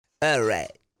All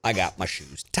right. I got my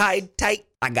shoes tied tight.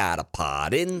 I got a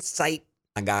pot in sight.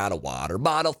 I got a water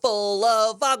bottle full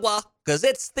of agua, cause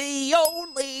it's the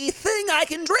only thing I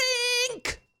can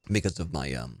drink. Because of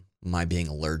my being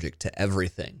allergic to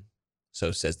everything.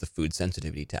 So says the food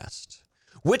sensitivity test.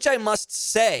 Which I must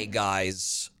say,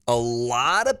 guys, a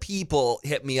lot of people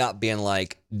hit me up being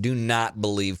like, do not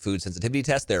believe food sensitivity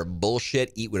tests. They're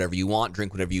bullshit. Eat whatever you want,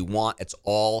 drink whatever you want. It's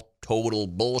all total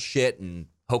bullshit and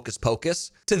hocus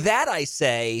pocus. To that I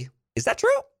say, is that true?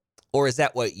 Or is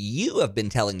that what you have been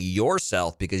telling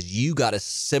yourself because you got a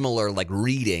similar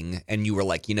reading and you were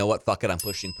like, you know what, fuck it, I'm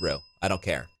pushing through. I don't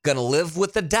care. Gonna live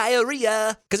with the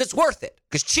diarrhea because it's worth it.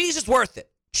 Because cheese is worth it.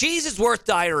 Cheese is worth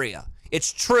diarrhea.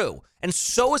 It's true. And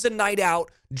so is a night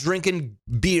out drinking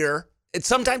beer.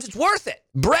 Sometimes it's worth it.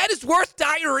 Bread is worth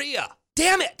diarrhea.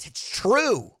 Damn it. It's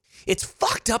true. It's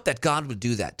fucked up that God would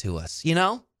do that to us, you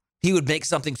know? He would make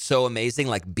something so amazing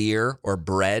like beer or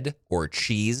bread or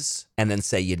cheese and then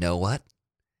say, you know what?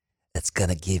 It's going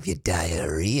to give you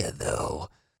diarrhea, though.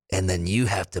 And then you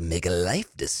have to make a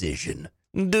life decision.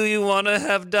 Do you want to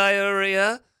have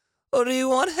diarrhea or do you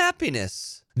want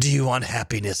happiness? Do you want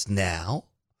happiness now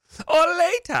or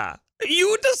later?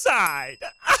 You decide.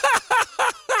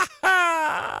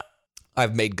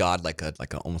 I've made God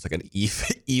almost like an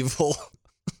evil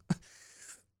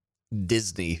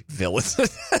Disney villain.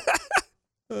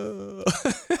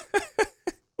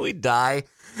 We die.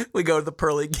 We go to the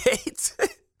pearly gates.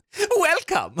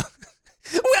 Welcome.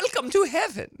 Welcome to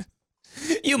heaven.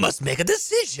 You must make a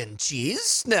decision,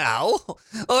 cheese now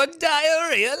or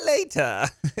diarrhea later.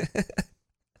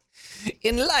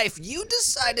 In life, you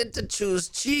decided to choose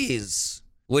cheese,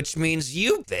 which means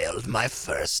you failed my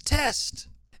first test.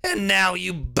 And now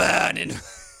you burn in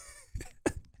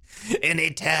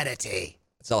eternity.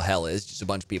 That's all hell is, just a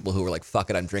bunch of people who were like, fuck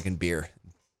it, I'm drinking beer,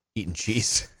 eating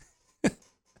cheese.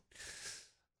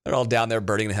 They're all down there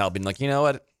burning in hell, being like, you know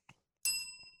what?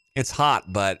 It's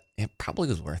hot, but it probably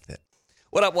was worth it.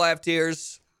 What up,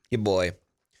 YFTers? Your boy.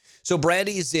 So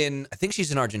Brandy's I think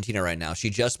she's in Argentina right now. She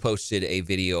just posted a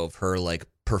video of her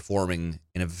performing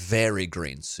in a very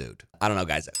green suit. I don't know,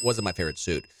 guys. It wasn't my favorite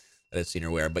suit that I've seen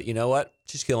her wear, but you know what?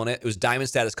 She's killing it. It was diamond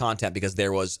status content because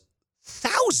there was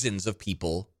thousands of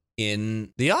people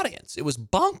in the audience. It was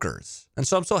bonkers. And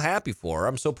so I'm so happy for her.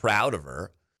 I'm so proud of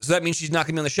her. So that means she's not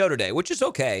going to be on the show today, which is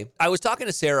okay. I was talking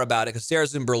to Sarah about it because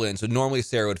Sarah's in Berlin. So normally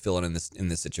Sarah would fill in this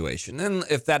situation. And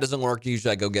if that doesn't work,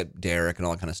 usually I go get Derek and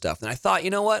all that kind of stuff. And I thought, you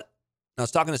know what? I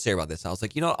was talking to Sarah about this. I was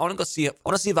like, you know, I want to see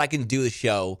if I can do the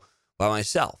show by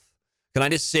myself. Can I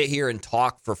just sit here and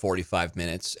talk for 45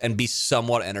 minutes and be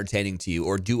somewhat entertaining to you?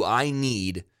 Or do I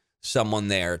need someone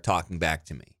there talking back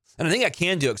to me? And I think I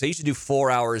can do it because I used to do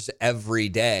 4 hours every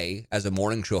day as a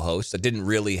morning show host. I didn't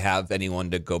really have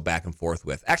anyone to go back and forth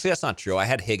with. Actually, that's not true. I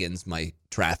had Higgins, my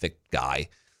traffic guy,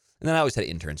 and then I always had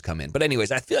interns come in. But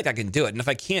anyways, I feel like I can do it. And if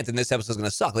I can't, then this episode's going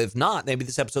to suck. If not, maybe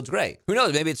this episode's great. Who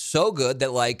knows? Maybe it's so good that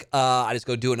I just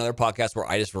go do another podcast where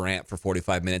I just rant for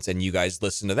 45 minutes and you guys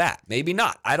listen to that. Maybe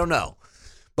not. I don't know.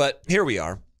 But here we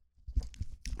are.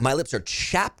 My lips are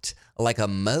chapped like a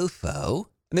mofo.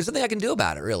 And there's nothing I can do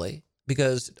about it, really.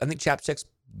 Because I think chapstick's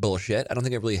bullshit. I don't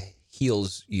think it really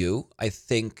heals you. I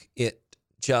think it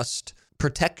just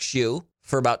protects you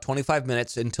for about 25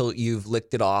 minutes until you've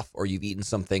licked it off or you've eaten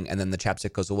something and then the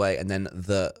chapstick goes away and then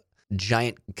the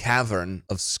giant cavern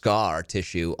of scar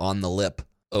tissue on the lip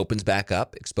opens back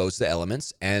up, exposes the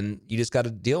elements, and you just got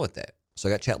to deal with it. So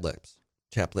I got chapped lips.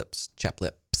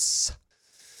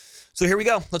 So here we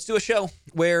go. Let's do a show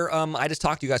where I just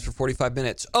talked to you guys for 45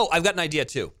 minutes. Oh, I've got an idea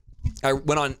too. I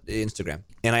went on Instagram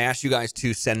and I asked you guys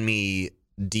to send me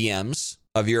DMs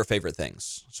of your favorite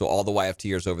things. So all the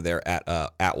YFTers over there at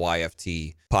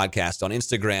YFT podcast on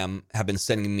Instagram have been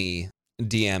sending me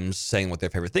DMs saying what their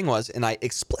favorite thing was. And I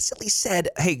explicitly said,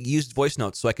 hey, use voice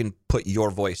notes so I can put your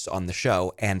voice on the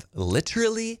show. And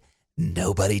literally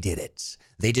nobody did it.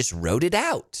 They just wrote it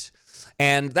out.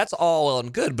 And that's all well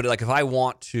and good. But if I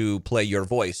want to play your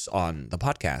voice on the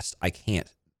podcast, I can't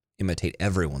imitate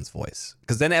everyone's voice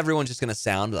because then everyone's just going to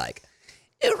sound like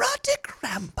erotic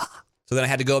grandpa. So then I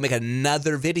had to go make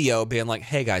another video being like,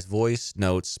 hey guys, voice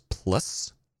notes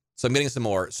plus. So I'm getting some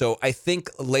more. So I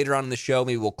think later on in the show,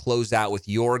 maybe we'll close out with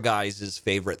your guys'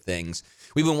 favorite things.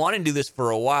 We've been wanting to do this for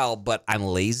a while, but I'm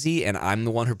lazy and I'm the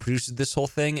one who produces this whole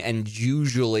thing. And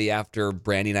usually after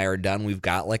Brandy and I are done, we've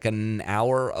got an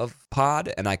hour of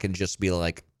pod and I can just be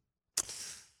like,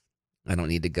 I don't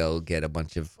need to go get a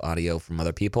bunch of audio from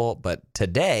other people. But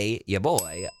today, your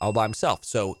boy, all by himself.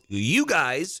 So you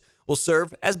guys will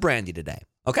serve as Brandy today.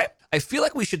 Okay? I feel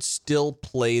like we should still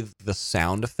play the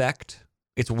sound effect.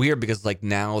 It's weird because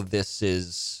now this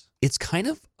is it's kind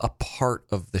of a part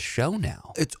of the show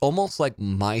now. It's almost like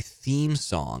my theme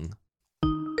song.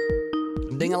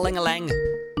 Ding-a-ling-a-lang.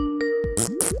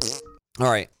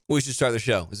 All right, we should start the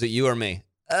show. Is it you or me?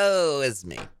 Oh, it's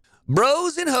me.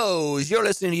 Bros and hoes, you're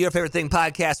listening to Your Favorite Thing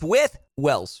podcast with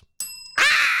Wells.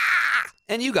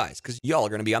 And you guys, because y'all are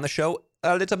going to be on the show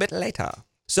a little bit later.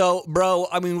 So, bro,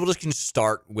 I mean, we'll just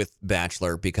start with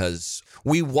Bachelor because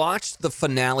we watched the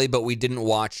finale, but we didn't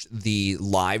watch the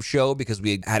live show because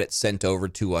we had it sent over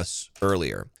to us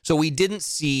earlier. So we didn't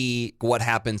see what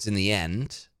happens in the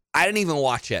end. I didn't even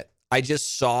watch it. I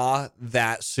just saw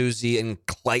that Susie and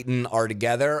Clayton are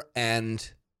together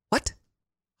and what?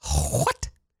 What?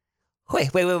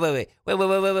 Wait.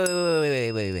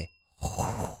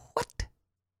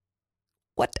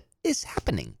 What is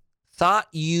happening? Thought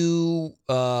you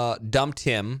dumped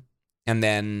him, and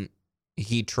then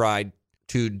he tried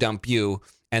to dump you,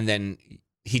 and then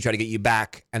he tried to get you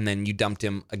back, and then you dumped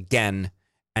him again,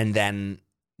 and then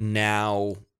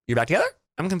now you're back together?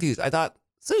 I'm confused. I thought,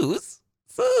 Suze,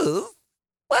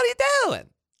 what are you doing?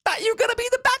 Thought you were going to be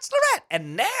the Bachelorette,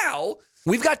 and now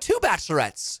we've got two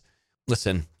Bachelorettes.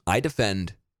 Listen, I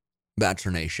defend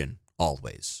Bachelor Nation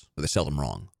always, but they're seldom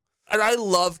wrong. And I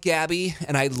love Gabby,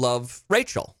 and I love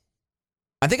Rachel.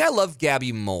 I think I love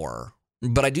Gabby more,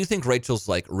 but I do think Rachel's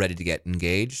like ready to get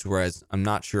engaged, whereas I'm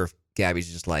not sure if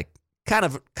Gabby's just like kind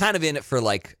of in it for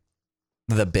like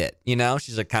the bit, you know?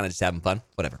 She's like kind of just having fun,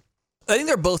 whatever. I think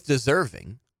they're both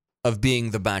deserving of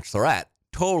being the Bachelorette.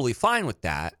 Totally fine with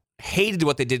that. Hated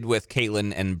what they did with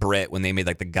Caitlyn and Britt when they made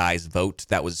like the guys vote.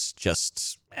 That was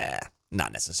just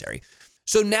not necessary.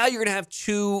 So now you're going to have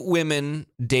two women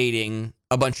dating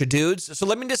a bunch of dudes. So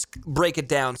let me just break it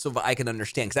down so I can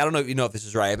understand. Because I don't know if you know if this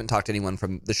is right. I haven't talked to anyone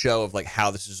from the show of like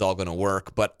how this is all going to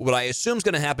work. But what I assume is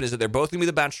going to happen is that they're both going to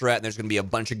be the Bachelorette and there's going to be a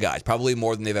bunch of guys, probably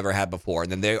more than they've ever had before.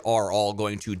 And then they are all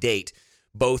going to date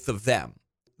both of them.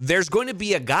 There's going to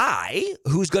be a guy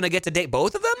who's going to get to date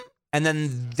both of them. And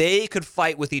then they could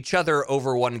fight with each other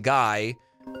over one guy.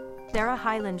 Sarah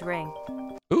Highland ring.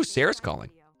 Ooh, Sarah's calling.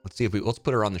 Let's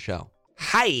put her on the show.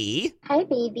 Hi. Hi,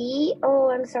 baby. Oh,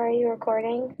 I'm sorry, you're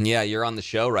recording? Yeah, you're on the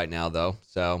show right now, though,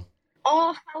 so.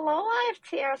 Oh, hello, I have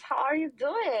tears. How are you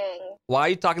doing? Why are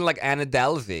you talking like Anna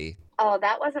Delvey? Oh,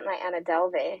 that wasn't my Anna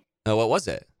Delvey. Oh, what was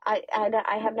it? I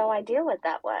have no idea what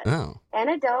that was. Oh.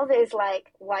 Anna Delvey's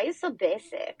like, why are you so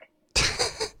basic?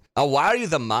 Oh, why are you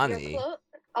the money?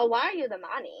 Oh, why are you the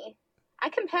money? I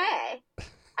can pay.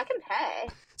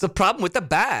 It's a problem with the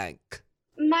bank.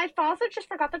 My father just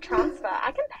forgot the transfer.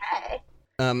 I can pay.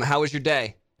 How was your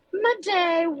day? My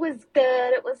day was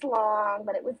good. It was long,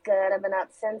 but it was good. I've been up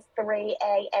since 3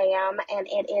 a.m. and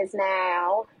it is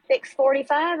now 6:45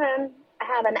 and I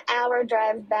have an hour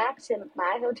drive back to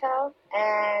my hotel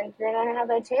and then I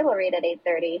have a table read at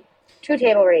 8:30. 2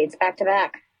 table reads back to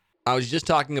back. I was just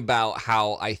talking about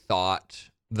how I thought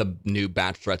the new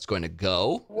Bachelorette's going to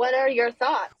go. What are your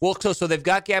thoughts? Well, so they've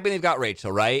got Gabby and they've got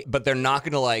Rachel, right? But they're not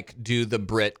going to like do the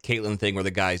Britt Caitlyn thing where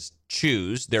the guys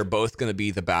choose. They're both going to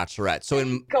be the Bachelorette.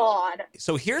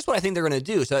 So here's what I think they're going to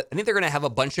do. So I think they're going to have a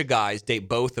bunch of guys date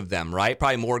both of them, right?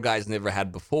 Probably more guys than they've ever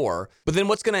had before. But then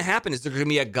what's going to happen is there's going to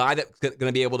be a guy that's going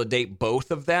to be able to date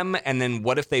both of them. And then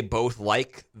what if they both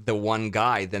like the one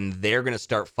guy? Then they're going to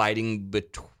start fighting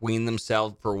between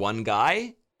themselves for one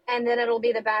guy. And then it'll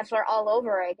be The Bachelor all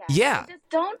over again. Yeah. I just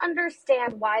don't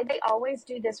understand why they always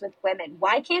do this with women.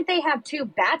 Why can't they have 2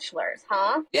 bachelors,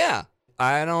 huh? Yeah.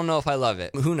 I don't know if I love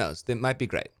it. Who knows? It might be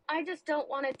great. I just don't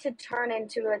want it to turn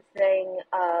into a thing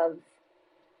of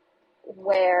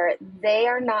where they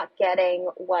are not getting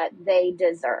what they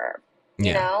deserve.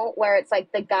 You know? Where it's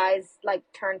like the guys like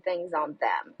turn things on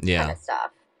them. Yeah. Kind of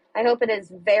stuff. I hope it is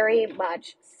very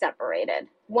much separated.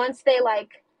 Once they like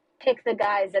pick the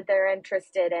guys that they're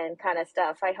interested in kind of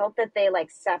stuff, I hope that they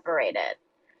like separate it.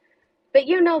 But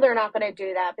you know they're not going to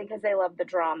do that because they love the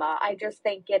drama. I just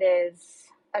think it is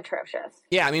atrocious.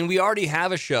 Yeah, I mean, we already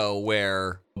have a show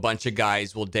where a bunch of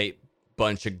guys will date a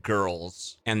bunch of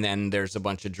girls, and then there's a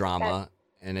bunch of drama,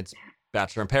 and it's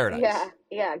Bachelor in Paradise.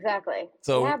 Yeah, exactly.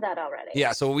 So we have that already.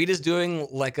 Yeah, so we just doing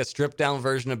like a stripped-down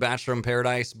version of Bachelor in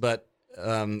Paradise, but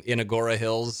in Agora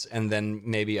Hills and then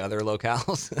maybe other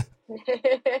locales.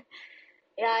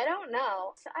 Yeah, I don't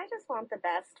know. So I just want the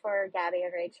best for Gabby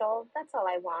and Rachel. That's all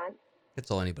I want. That's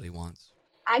all anybody wants.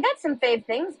 I got some fave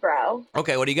things, bro.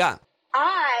 Okay, what do you got?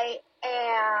 I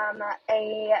am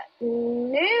a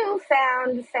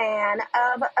newfound fan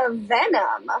of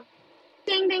Venom.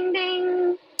 Ding, ding,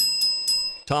 ding.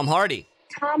 Tom Hardy.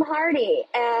 Tom Hardy.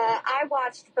 I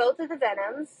watched both of the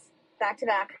Venoms back to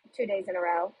back 2 days in a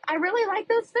row. I really like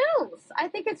those films. I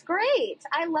think it's great.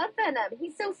 I love Venom.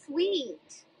 He's so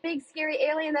sweet. big scary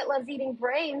alien that loves eating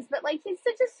brains, but like he's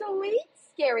such a sweet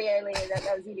scary alien that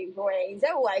loves eating brains.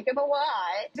 I like him a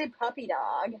lot. Big puppy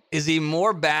dog. Is he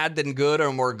more bad than good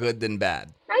or more good than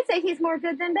bad? I'd say he's more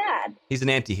good than bad. He's an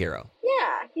anti-hero.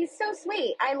 Yeah, he's so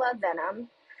sweet. I love Venom.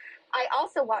 I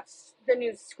also watched the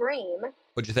new Scream.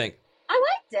 What'd you think? I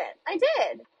liked it. I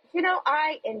did. You know,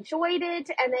 I enjoyed it,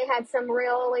 and they had some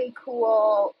really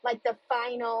cool, like the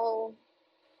final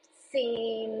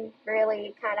scene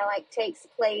really kind of like takes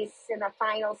place in the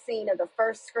final scene of the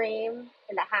first Scream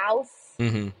in the house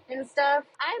and stuff.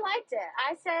 I liked it.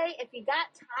 I say if you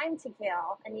got time to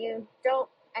kill and you don't,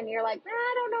 and you're like,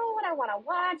 I don't know what I want to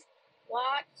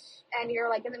watch, and you're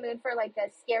like in the mood for like a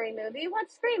scary movie, watch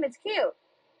Scream. It's cute.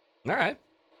 All right.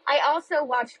 I also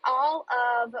watched all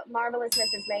of Marvelous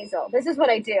Mrs. Maisel. This is what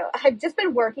I do. I've just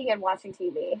been working and watching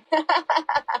TV.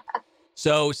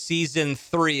 So season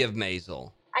 3 of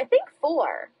Maisel. I think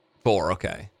 4. 4,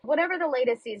 okay. Whatever the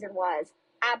latest season was,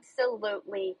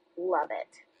 absolutely love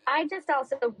it. I just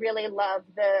also really love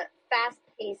the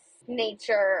fast-paced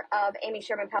nature of Amy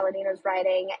Sherman Palladino's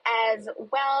writing, as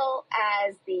well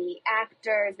as the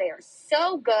actors. They are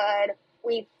so good.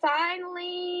 We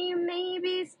finally,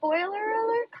 maybe, spoiler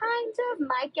alert, kind of,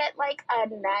 might get like a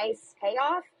nice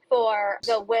payoff for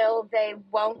the will they,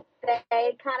 won't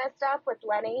they kind of stuff with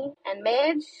Lenny and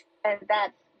Midge, and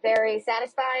that's very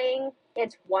satisfying.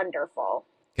 It's wonderful.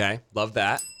 Okay, love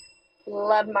that.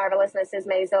 Love Marvelous Mrs.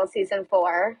 Maisel season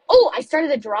 4. Oh, I started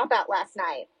The Dropout last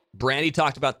night. Brandy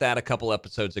talked about that a couple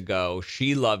episodes ago.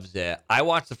 She loves it. I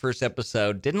watched the first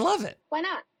episode, didn't love it. Why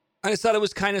not? I just thought it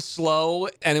was kind of slow,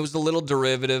 and it was a little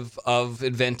derivative of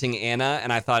Inventing Anna,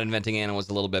 and I thought Inventing Anna was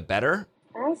a little bit better.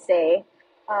 I see.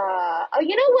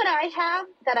 You know what I have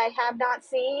that I have not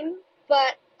seen?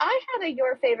 But I have a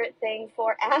your favorite thing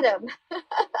for Adam.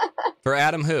 For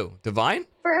Adam who? Divine?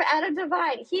 For Adam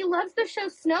Devine. He loves the show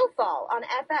Snowfall on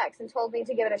FX and told me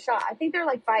to give it a shot. I think there are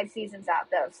like 5 seasons out,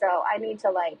 though, so I need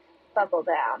to, like, buckle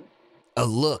down. A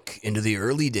look into the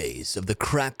early days of the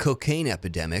crack cocaine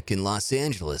epidemic in Los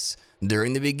Angeles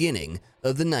during the beginning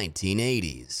of the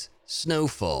 1980s.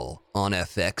 Snowfall on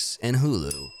FX and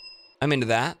Hulu. I'm into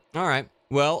that. All right.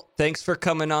 Well, thanks for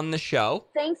coming on the show.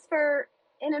 Thanks for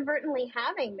inadvertently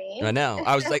having me. I know.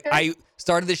 I was like, I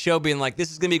started the show being like,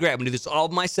 this is going to be great. I'm going to do this all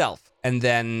myself. And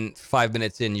then 5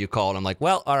 minutes in, you called. I'm like,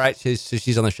 well, all right,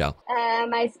 she's on the show.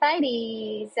 My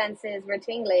spidey senses were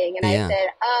tingling, and Yeah. I said,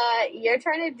 you're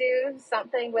trying to do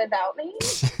something without me?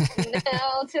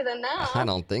 No to the no. I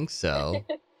don't think so.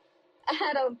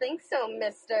 I don't think so,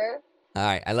 mister. All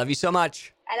right. I love you so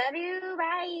much. I love you.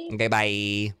 Bye. Okay,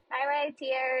 bye. Bye,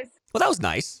 tears. Well, that was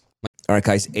nice. All right,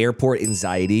 guys, airport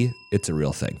anxiety, it's a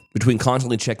real thing. Between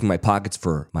constantly checking my pockets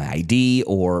for my ID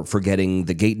or forgetting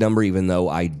the gate number, even though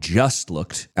I just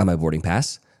looked at my boarding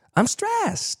pass, I'm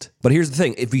stressed. But here's the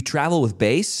thing. If you travel with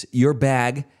Base, your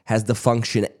bag has the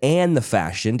function and the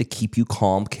fashion to keep you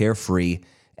calm, carefree,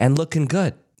 and looking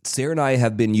good. Sarah and I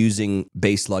have been using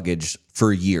Base luggage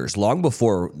for years, long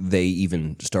before they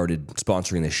even started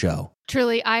sponsoring the show.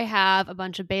 Truly, I have a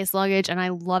bunch of base luggage and I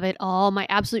love it all. My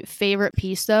absolute favorite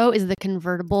piece, though, is the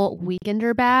convertible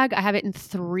weekender bag. I have it in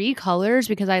 3 colors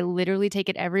because I literally take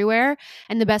it everywhere.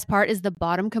 And the best part is the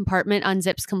bottom compartment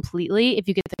unzips completely if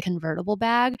you get the convertible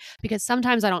bag, because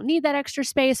sometimes I don't need that extra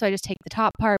space, so I just take the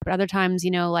top part. But other times,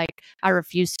 you know, like I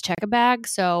refuse to check a bag.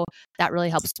 So that really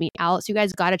helps me out. So you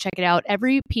guys got to check it out.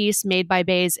 Every piece made by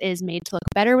Baze is made to look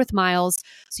better with miles,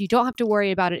 so you don't have to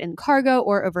worry about it in cargo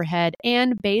or overhead.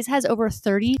 And Baze has over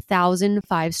 30,000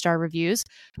 5-star reviews.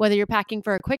 Whether you're packing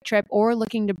for a quick trip or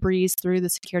looking to breeze through the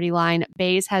security line,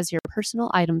 Baze has your personal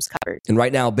items covered. And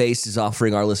right now, Base is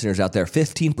offering our listeners out there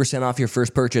 15% off your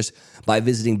first purchase by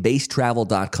visiting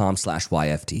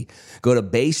basetravel.com/YFT. Go to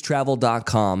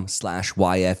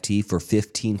basetravel.com/YFT for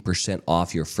 15%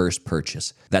 off your first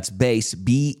purchase. That's base,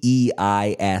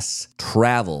 BEIS,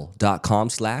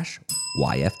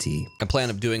 travel.com/YFT. My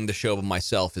plan of doing the show by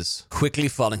myself is quickly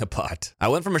falling apart. I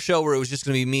went from a show where it was just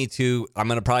going to be me to I'm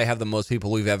going to probably have the most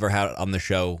people we've ever had on the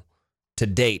show to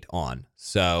date on.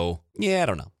 So, yeah, I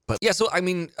don't know. But yeah, so I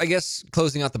mean, I guess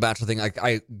closing out the Bachelor thing,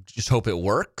 I just hope it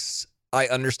works. I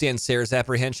understand Sarah's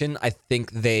apprehension. I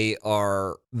think they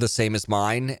are the same as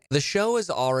mine. The show has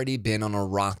already been on a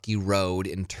rocky road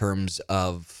in terms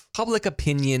of public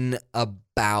opinion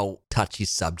about touchy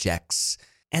subjects.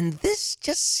 And this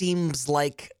just seems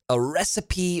like a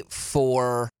recipe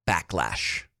for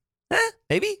backlash.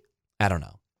 Maybe? I don't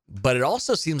know. But it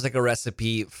also seems like a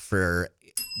recipe for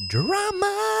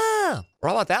drama. We're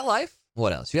all about that life.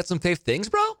 What else? You got some fave things,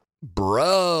 bro?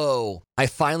 Bro, I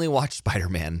finally watched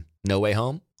Spider-Man No Way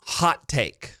Home. Hot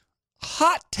take.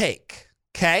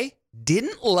 Okay?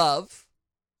 didn't love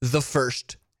the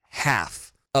first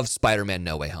half of Spider-Man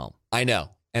No Way Home. I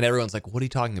know. And everyone's like, what are you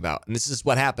talking about? And this is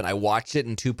what happened. I watched it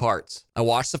in 2 parts. I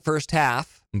watched the first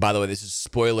half. And by the way, this is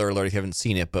spoiler alert if you haven't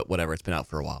seen it, but whatever. It's been out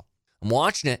for a while. I'm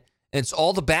watching it, and it's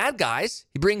all the bad guys.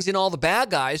 He brings in all the bad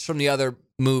guys from the other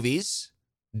movies.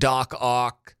 Doc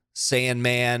Ock,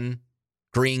 Sandman,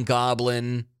 Green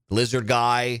Goblin, Lizard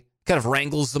Guy. Kind of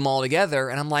wrangles them all together.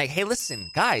 And I'm like, hey, listen,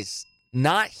 guys,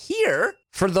 not here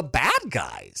for the bad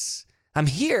guys. I'm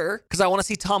here because I want to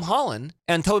see Tom Holland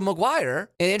and Tobey Maguire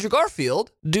and Andrew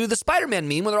Garfield do the Spider-Man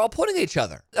meme when they're all pointing at each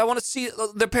other. I want to see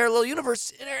their parallel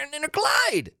universe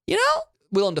intercollide. You know?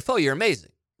 Willem Dafoe, you're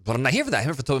amazing. But I'm not here for that. I'm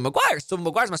here for Tobey Maguire. Tobey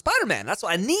Maguire's my Spider-Man. That's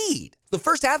what I need. The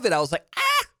first half of it, I was like,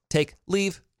 take,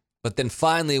 leave. But then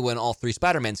finally, when all 3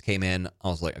 Spider-Mans came in, I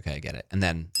was like, okay, I get it. And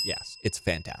then, yes, it's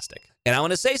fantastic. And I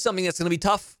want to say something that's going to be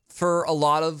tough for a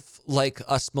lot of like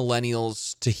us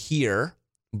millennials to hear,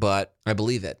 but I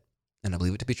believe it. And I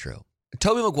believe it to be true.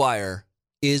 Tobey Maguire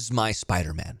is my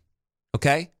Spider-Man,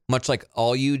 okay? Much like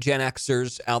all you Gen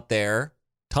Xers out there,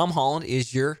 Tom Holland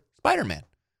is your Spider-Man.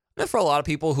 And for a lot of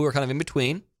people who are kind of in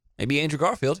between, maybe Andrew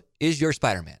Garfield is your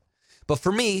Spider-Man. But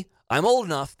for me, I'm old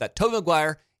enough that Tobey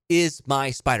Maguire is my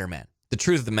Spider-Man. The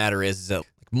truth of the matter is that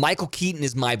Michael Keaton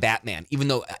is my Batman, even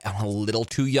though I'm a little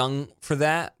too young for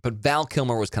that. But Val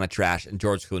Kilmer was kind of trash, and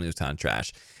George Clooney was kind of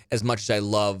trash. As much as I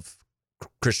love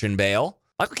Christian Bale,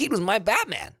 Michael Keaton was my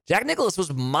Batman. Jack Nicholson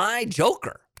was my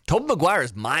Joker. Tobey Maguire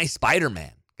is my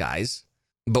Spider-Man, guys.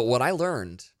 But what I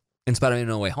learned in Spider-Man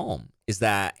No Way Home is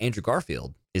that Andrew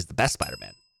Garfield is the best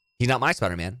Spider-Man. He's not my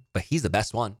Spider-Man, but he's the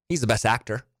best one. He's the best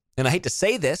actor. And I hate to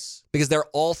say this because they're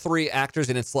all 3 actors,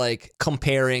 and it's like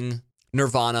comparing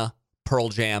Nirvana, Pearl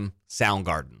Jam,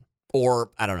 Soundgarden.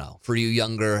 Or, I don't know, for you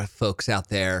younger folks out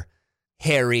there,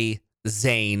 Harry,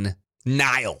 Zayn,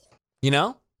 Niall. You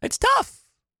know? It's tough.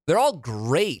 They're all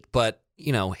great, but,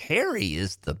 you know, Harry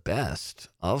is the best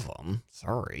of them.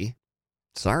 Sorry,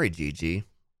 Gigi.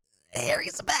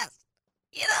 Harry's the best,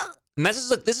 you know? And this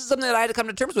is something that I had to come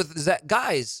to terms with, is that,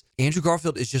 guys, Andrew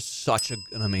Garfield is just such an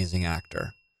amazing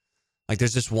actor. Like,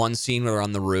 there's this one scene where we're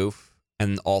on the roof,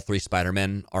 and all 3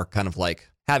 Spider-Men are kind of like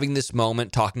having this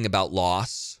moment talking about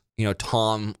loss. You know,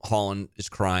 Tom Holland is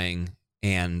crying,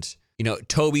 and you know,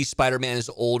 Toby's Spider-Man is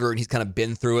older and he's kind of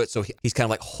been through it. So he's kind of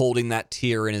like holding that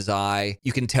tear in his eye.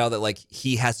 You can tell that like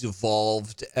he has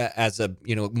evolved as a,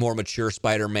 you know, more mature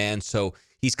Spider-Man. So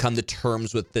he's come to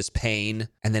terms with this pain.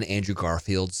 And then Andrew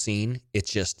Garfield's scene,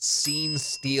 it's just scene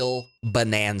steal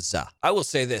bonanza. I will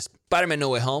say this, Spider-Man No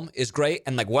Way Home is great.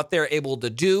 And like what they're able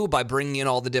to do by bringing in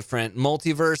all the different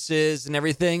multiverses and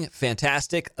everything,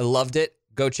 fantastic. I loved it.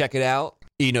 Go check it out.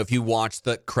 You know, if you watch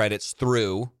the credits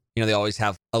through, you know, they always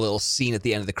have a little scene at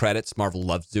the end of the credits. Marvel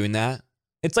loves doing that.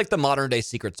 It's like the modern day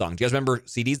secret song. Do you guys remember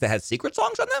CDs that had secret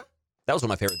songs on them? That was one of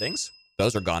my favorite things.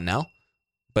 Those are gone now.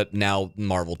 But now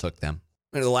Marvel took them.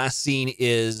 And the last scene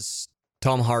is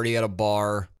Tom Hardy at a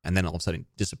bar, and then all of a sudden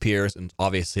disappears. And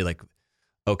obviously, like,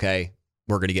 okay,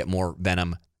 we're going to get more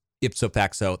Venom. Ipso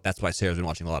facto, that's why Sarah's been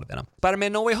watching a lot of Venom.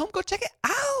 Spider-Man No Way Home, go check it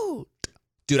out.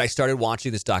 Dude, I started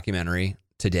watching this documentary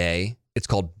today. It's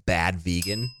called Bad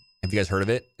Vegan. Have you guys heard of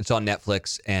it? It's on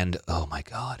Netflix, and oh my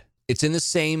God. It's in the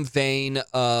same vein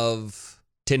of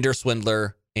Tinder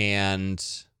Swindler and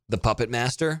The Puppet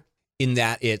Master, in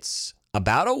that it's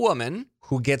about a woman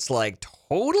who gets like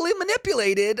totally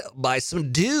manipulated by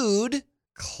some dude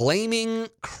claiming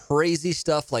crazy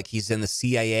stuff like he's in the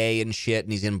CIA and shit,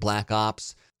 and he's in Black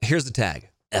Ops. Here's the tag.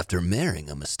 After marrying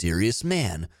a mysterious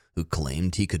man who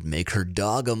claimed he could make her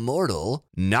dog immortal,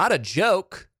 not a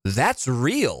joke, that's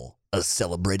real. A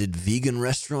celebrated vegan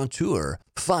restaurateur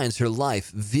finds her life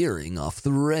veering off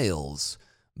the rails.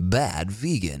 Bad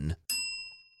Vegan.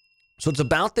 So it's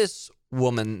about this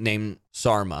woman named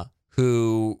Sarma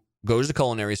who goes to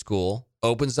culinary school,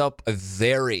 opens up a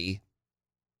very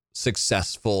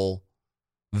successful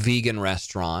vegan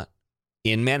restaurant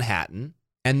in Manhattan,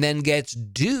 and then gets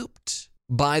duped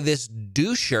by this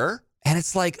doucher. And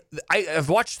it's like, I've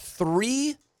watched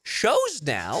 3 shows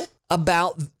now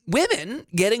about women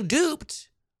getting duped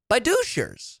by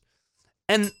douchers.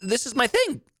 And this is my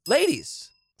thing. Ladies,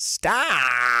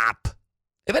 stop.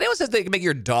 If anyone says they can make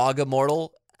your dog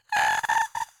immortal,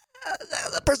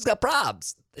 that person's got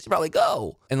problems. They should probably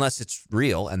go. Unless it's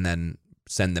real, and then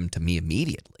send them to me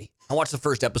immediately. I watched the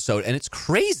first episode, and it's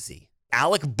crazy.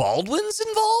 Alec Baldwin's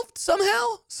involved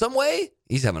somehow, some way.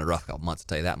 He's having a rough couple months, I'll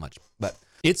tell you that much. But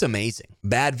it's amazing.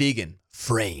 Bad Vegan.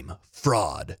 Frame,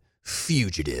 fraud,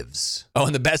 fugitives. Oh,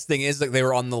 and the best thing is like they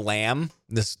were on the lam.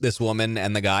 This woman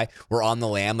and the guy were on the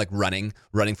lam, like running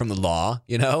from the law,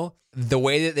 you know? The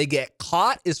way that they get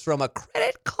caught is from a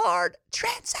credit card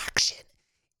transaction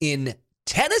in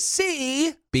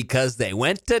Tennessee because they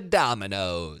went to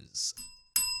Domino's.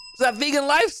 What's that vegan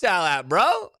lifestyle at,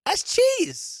 bro? That's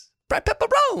cheese. Fried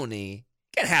pepperoni.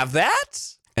 Can't have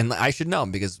that. And I should know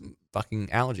because fucking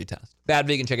allergy test. Bad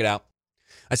vegan, check it out.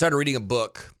 I started reading a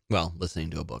book, well,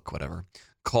 listening to a book, whatever,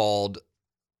 called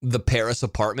The Paris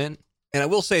Apartment. And I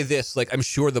will say this, like, I'm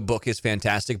sure the book is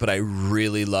fantastic, but I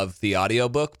really love the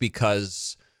audiobook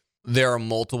because there are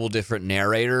multiple different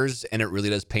narrators and it really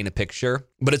does paint a picture.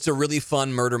 But it's a really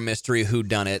fun murder mystery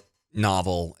whodunit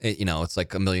novel. It's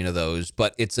like a million of those,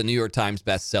 but it's a New York Times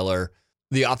bestseller.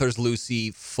 The author's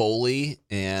Lucy Foley,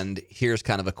 and here's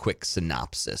kind of a quick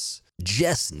synopsis.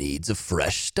 Jess needs a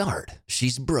fresh start.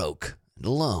 She's broke and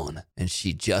alone, and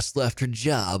she just left her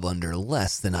job under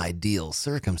less than ideal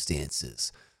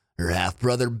circumstances. Her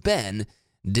half-brother Ben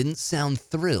didn't sound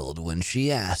thrilled when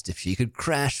she asked if she could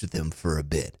crash with him for a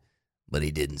bit, but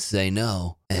he didn't say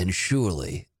no. And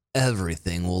surely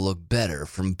everything will look better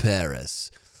from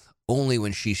Paris. Only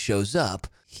when she shows up,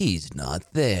 he's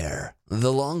not there.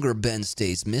 The longer Ben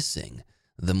stays missing,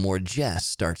 the more Jess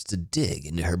starts to dig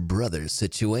into her brother's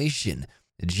situation.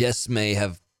 Jess may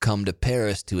have come to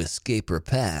Paris to escape her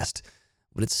past,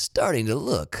 but it's starting to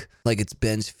look like it's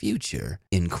Ben's future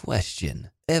in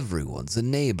question. Everyone's a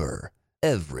neighbor,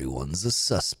 everyone's a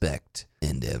suspect,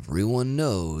 and everyone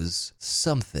knows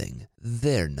something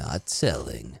they're not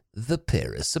telling. The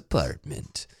Paris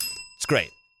Apartment. It's great.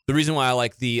 The reason why I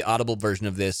like the Audible version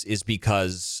of this is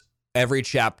because every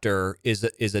chapter is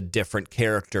a different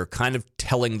character kind of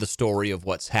telling the story of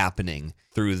what's happening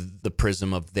through the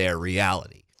prism of their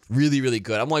reality. Really, really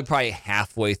good. I'm only probably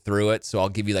halfway through it, so I'll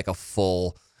give you like a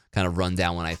full kind of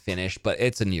rundown when I finish, but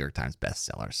it's a New York Times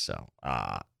bestseller, so,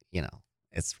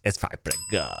 it's probably pretty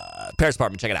good. Paris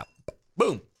Apartment, check it out. Boom.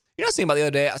 You know what I was thinking about the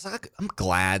other day? I was like, I'm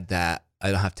glad that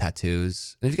I don't have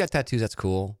tattoos. And if you got tattoos, that's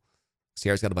cool.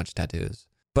 Sierra's got a bunch of tattoos.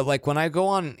 But like when I go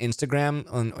on Instagram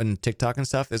and TikTok and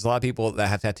stuff, there's a lot of people that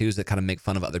have tattoos that kind of make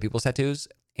fun of other people's tattoos.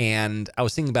 And I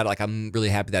was thinking about it, like I'm really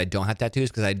happy that I don't have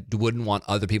tattoos because I wouldn't want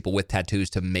other people with tattoos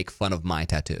to make fun of my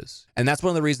tattoos. And that's one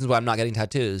of the reasons why I'm not getting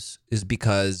tattoos is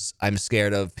because I'm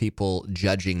scared of people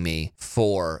judging me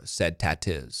for said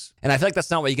tattoos. And I feel like that's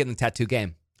not what you get in the tattoo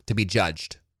game, to be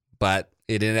judged. But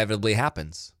it inevitably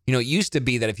happens. You know, it used to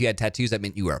be that if you had tattoos, that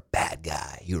meant you were a bad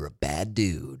guy. You were a bad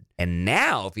dude. And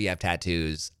now if you have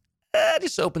tattoos, it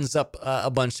just opens up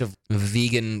a bunch of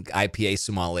vegan IPA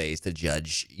sommeliers to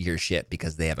judge your shit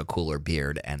because they have a cooler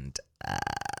beard. And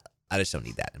I just don't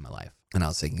need that in my life. And I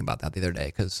was thinking about that the other day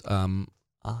because I'm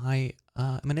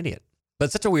an idiot. But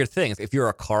it's such a weird thing. If you're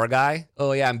a car guy,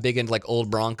 oh yeah, I'm big into like old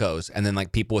Broncos. And then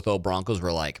like people with old Broncos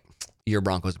were like, your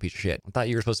Bronco's a piece of shit. I thought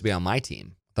you were supposed to be on my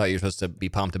team. I thought you were supposed to be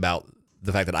pumped about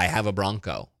the fact that I have a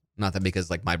Bronco. Not that because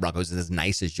like my Bronco is as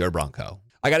nice as your Bronco.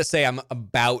 I got to say I'm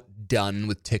about done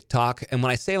with TikTok. And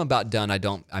when I say I'm about done,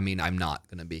 I'm not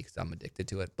going to be because I'm addicted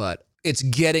to it. But it's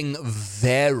getting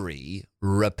very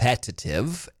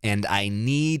repetitive and I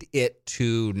need it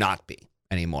to not be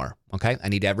anymore. Okay? I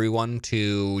need everyone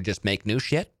to just make new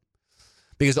shit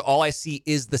because all I see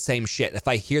is the same shit. If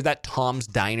I hear that Tom's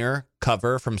Diner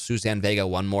cover from Suzanne Vega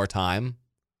one more time,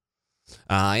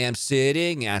 I am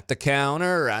sitting at the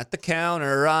counter, I am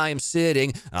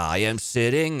sitting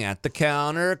at the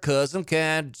counter, 'cause I'm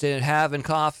having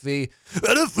coffee, and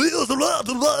it feels a lot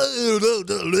of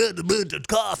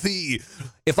coffee.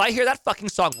 If I hear that fucking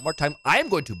song one more time, I am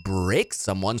going to break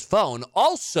someone's phone.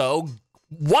 Also,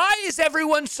 why is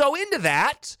everyone so into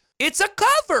that? It's a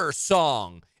cover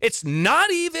song. It's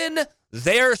not even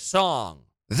their song.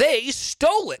 They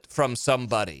stole it from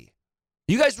somebody.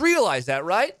 You guys realize that,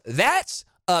 right? That's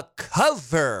a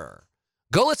cover.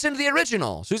 Go listen to the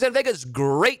original. Suzanne Vega's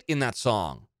great in that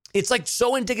song. It's like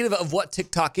so indicative of what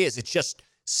TikTok is. It's just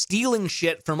stealing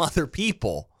shit from other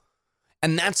people.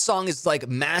 And that song is like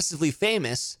massively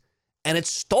famous and it's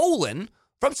stolen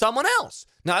from someone else.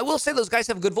 Now, I will say those guys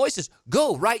have good voices.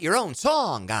 Go write your own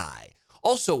song, guy.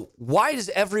 Also, why does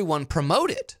everyone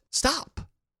promote it? Stop.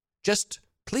 Just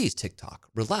please, TikTok,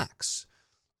 relax.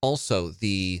 Also,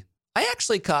 I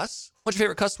actually cuss. What's your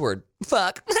favorite cuss word?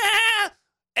 Fuck.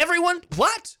 Everyone,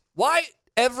 what? Why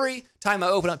every time I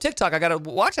open up TikTok, I gotta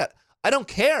watch that? I don't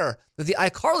care that the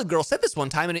iCarly girl said this one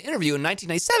time in an interview in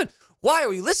 1997. Why are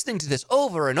we listening to this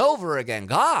over and over again?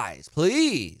 Guys,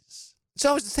 please. It's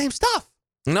always the same stuff.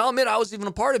 And I'll admit, I was even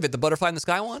a part of it. The Butterfly in the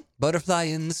Sky one. Butterfly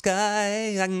in the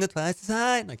sky, I can go twice as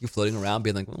high. Like you're floating around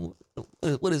being like, well,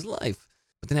 what is life?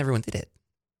 But then everyone did it.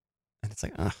 it's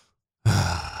like, ugh.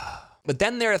 But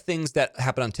then there are things that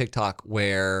happen on TikTok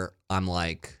where I'm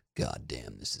like, God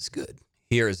damn, this is good.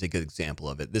 Here is a good example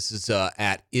of it. This is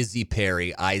at Izzy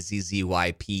Perry,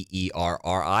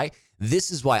 IZZYPERRI. This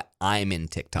is why I'm in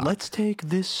TikTok. Let's take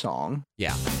this song.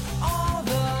 Yeah.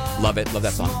 Love it. Love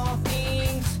that song.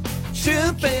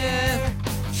 Shooping.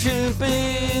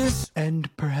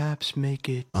 And perhaps make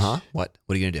it... Uh-huh. What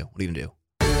are you going to do? What are you going to do?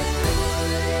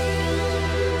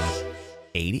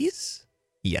 80s?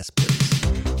 Yes, please.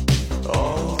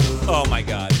 Oh my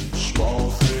God.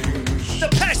 The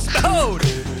Depeche Mode!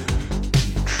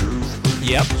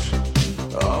 Yep.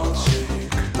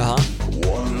 Uh-huh.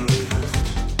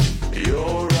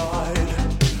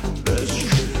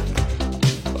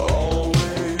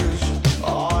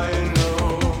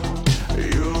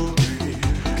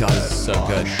 God, this is so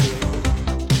good.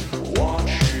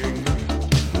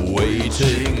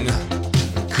 Waiting,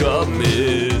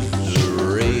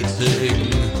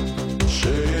 commiserating.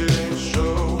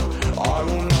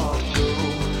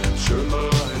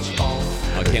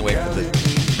 I can't wait for the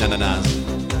na-na-nas.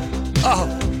 Oh!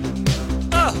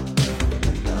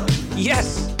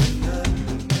 Yes!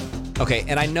 Okay,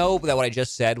 and I know that what I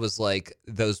just said was like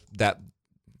that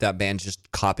band's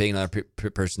just copying another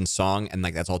person's song, and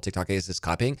like that's all TikTok is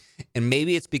copying. And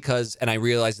maybe it's because, and I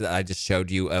realized that I just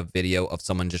showed you a video of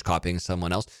someone just copying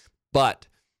someone else, but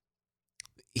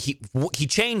he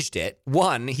changed it.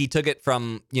 One, he took it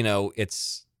from,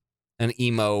 it's an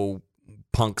emo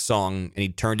punk song and he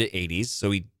turned it 80s,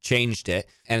 so he changed it.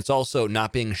 And it's also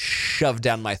not being shoved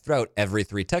down my throat every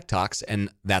 3 TikToks, and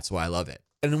that's why I love it.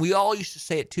 And we all used to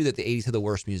say it too, that the 80s had the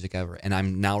worst music ever. And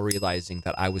I'm now realizing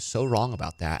that I was so wrong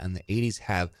about that. And the 80s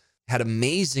have had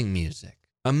amazing music.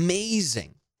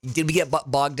 Amazing. Did we get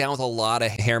bogged down with a lot of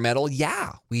hair metal?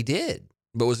 Yeah, we did.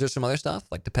 But was there some other stuff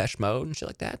like Depeche Mode and shit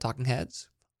like that? Talking Heads?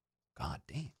 God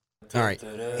damn. All right,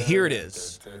 here it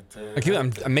is.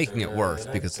 I'm making it worse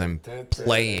because I'm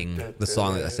playing the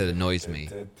song that I said annoys me.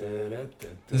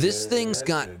 This thing's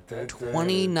got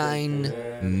 29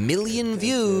 million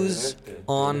views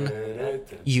on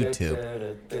YouTube.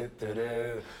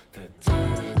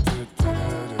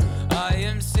 I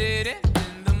am sitting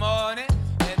in the morning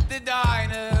at the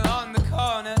diner on the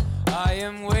corner. I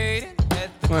am waiting at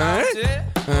the counter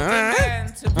for the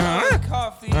man to pour the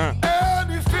coffee.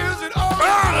 And he feels it all.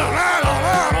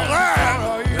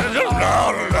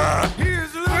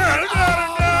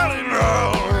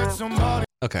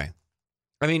 Okay.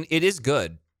 I mean, it is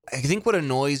good. I think what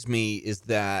annoys me is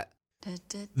that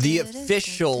the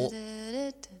official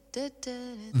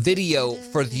video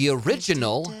for the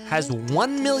original has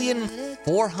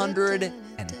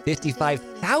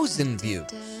 1,455,000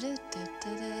 views.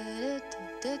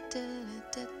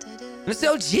 And it's the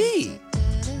OG.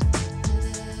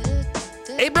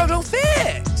 Hey, bro, don't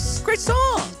fix. Great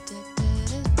song.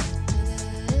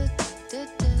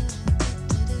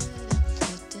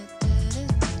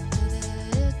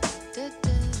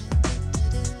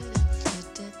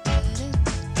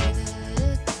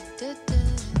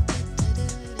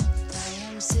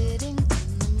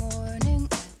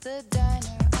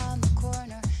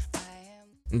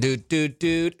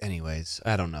 Dude. Anyways,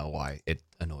 I don't know why it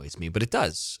annoys me, but it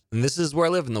does. And this is where I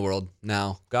live in the world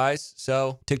now, guys.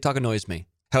 So TikTok annoys me.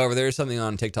 However, there is something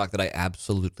on TikTok that I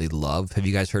absolutely love. Have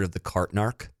you guys heard of the cart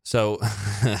narc? So,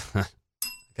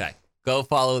 okay, go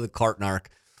follow the cart narc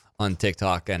on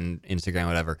TikTok and Instagram,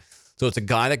 whatever. So it's a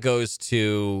guy that goes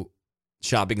to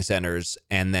shopping centers,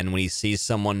 and then when he sees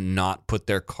someone not put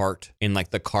their cart in like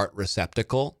the cart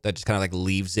receptacle that just kind of like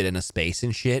leaves it in a space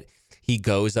and shit, he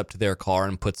goes up to their car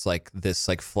and puts like this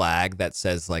like flag that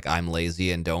says like, I'm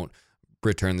lazy and don't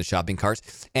return the shopping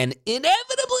carts. And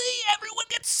inevitably everyone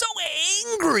gets so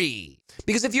angry,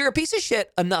 because if you're a piece of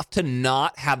shit enough to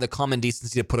not have the common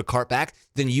decency to put a cart back,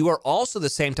 then you are also the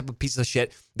same type of piece of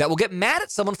shit that will get mad at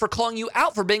someone for calling you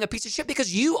out for being a piece of shit,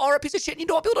 because you are a piece of shit and you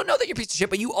don't want people to know that you're a piece of shit,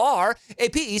 but you are a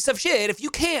piece of shit if you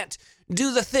can't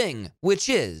do the thing, which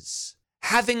is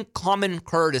having common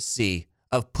courtesy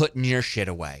of putting your shit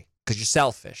away. Because you're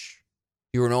selfish.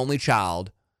 You're an only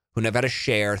child who never had to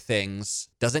share things,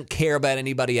 doesn't care about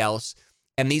anybody else.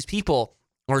 And these people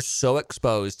are so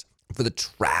exposed for the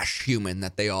trash human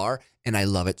that they are. And I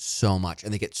love it so much.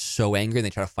 And they get so angry and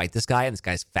they try to fight this guy. And this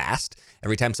guy's fast.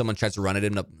 Every time someone tries to run at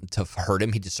him to hurt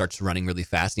him, he just starts running really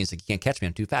fast. And he's like, you can't catch me,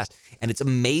 I'm too fast. And it's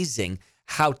amazing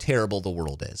how terrible the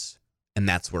world is. And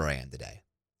that's where I am today.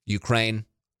 Ukraine,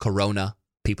 Corona,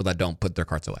 people that don't put their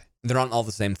carts away. They're not all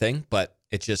the same thing, but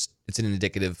it's an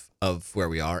indicative of where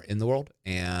we are in the world.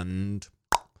 And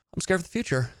I'm scared for the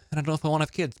future. And I don't know if I want to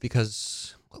have kids,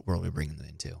 because what world are we bringing them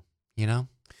into?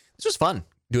 This was fun.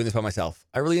 doing this by myself.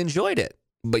 I really enjoyed it.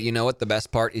 But you know what? The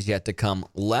best part is yet to come.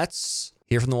 Let's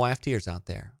hear from the YFTers out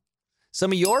there.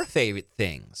 Some of your favorite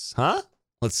things, huh?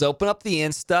 Let's open up the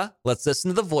Insta. Let's listen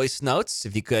to the voice notes.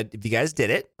 If you guys did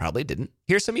it. Probably didn't.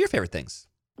 Here's some of your favorite things.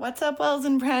 What's up, Wells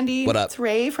and Brandy? What up? It's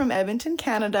Ray from Edmonton,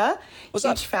 Canada. What's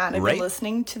Huge up, fan. I've Ray? been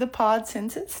listening to the pod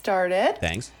since it started.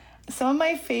 Thanks. Some of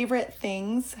my favorite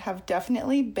things have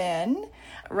definitely been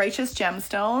Righteous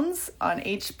Gemstones on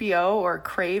HBO or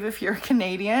Crave if you're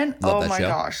Canadian. Love that my show.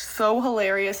 gosh, so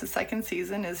hilarious. The second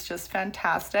season is just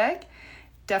fantastic.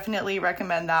 Definitely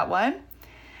recommend that one.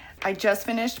 I just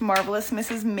finished Marvelous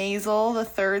Mrs. Maisel, the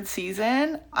third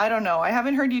season. I don't know. I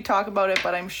haven't heard you talk about it,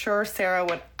 but I'm sure Sarah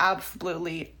would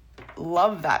absolutely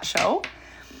love that show.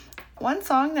 One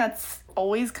song that's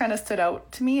always kind of stood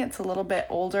out to me, it's a little bit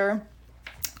older,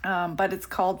 but it's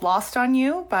called Lost on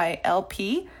You by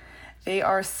LP. They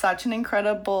are such an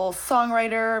incredible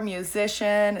songwriter,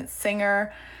 musician, and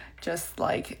singer. Just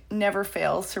like never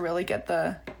fails to really get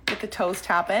the toes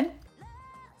tapping.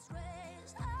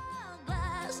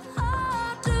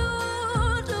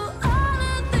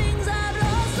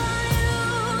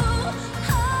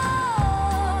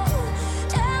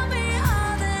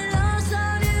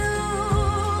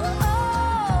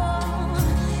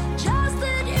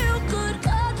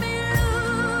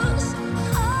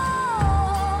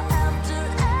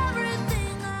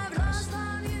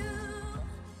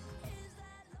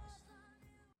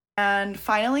 And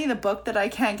finally, the book that I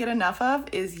can't get enough of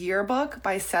is Yearbook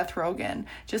by Seth Rogen.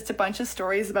 Just a bunch of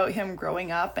stories about him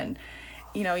growing up, and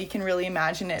you know, you can really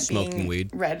imagine it Smoking being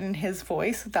weed. read in his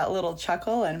voice with that little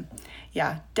chuckle. And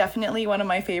yeah, definitely one of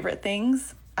my favorite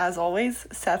things. As always,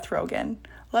 Seth Rogen.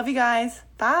 Love you guys.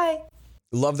 Bye.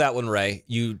 Love that one, Ray.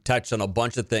 You touched on a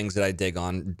bunch of things that I dig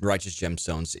on. Righteous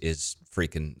Gemstones is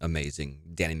freaking amazing.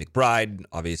 Danny McBride,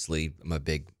 obviously, I'm a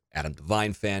big Adam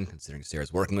Devine fan, considering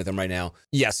Sarah's working with him right now.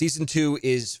 Yeah, season 2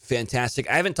 is fantastic.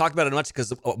 I haven't talked about it much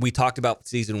because we talked about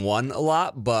season 1 a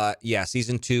lot, but yeah,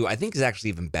 season 2 I think is actually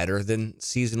even better than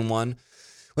season 1.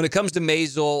 When it comes to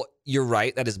Maisel, you're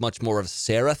right. That is much more of a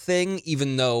Sarah thing,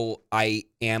 even though I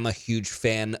am a huge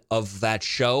fan of that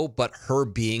show, but her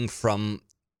being from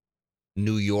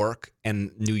New York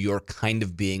and New York kind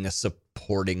of being a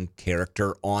supporting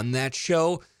character on that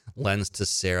show lends to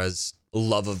Sarah's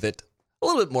love of it a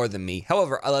little bit more than me.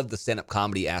 However, I love the stand-up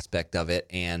comedy aspect of it,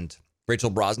 and Rachel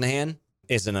Brosnahan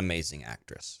is an amazing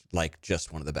actress, like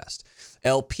just one of the best.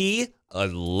 LP, I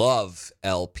love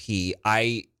LP.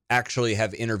 I actually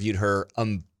have interviewed her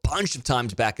a bunch of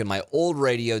times back in my old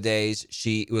radio days.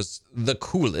 She was the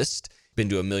coolest. Been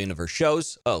to a million of her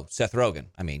shows. Oh, Seth Rogen.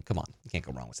 I mean, come on. You can't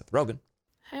go wrong with Seth Rogen.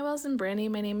 Hi, Wells and Brandy.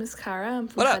 My name is Kara. I'm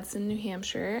from What up? Hudson, New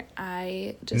Hampshire.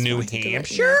 I just New wanted to let you know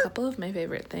Hampshire? a couple of my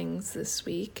favorite things this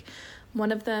week.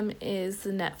 One of them is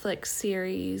the Netflix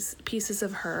series Pieces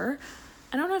of Her.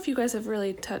 I don't know if you guys have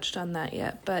really touched on that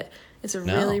yet, but it's a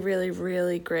really, really,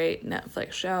 really great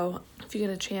Netflix show. If you get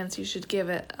a chance, you should give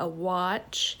it a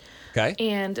watch. Okay.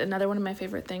 And another one of my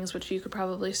favorite things, which you could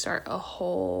probably start a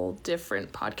whole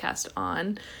different podcast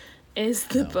on, is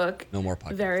the book no more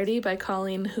podcasts. Verity by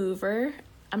Colleen Hoover.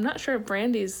 I'm not sure if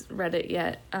Brandy's read it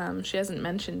yet. She hasn't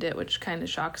mentioned it, which kind of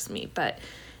shocks me. But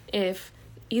if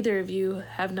either of you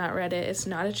have not read it, it's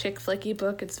not a chick flicky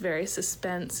book. It's very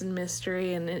suspense and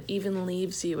mystery, and it even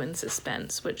leaves you in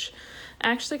suspense, which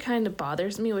actually kind of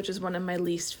bothers me, which is one of my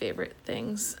least favorite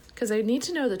things, because I need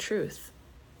to know the truth.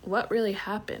 What really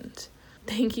happened?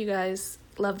 Thank you guys.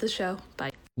 Love the show.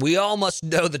 Bye. We all must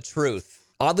know the truth.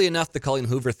 Oddly enough, the Colleen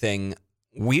Hoover thing,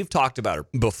 we've talked about her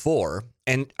before,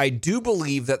 and I do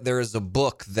believe that there is a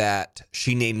book that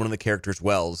she named one of the characters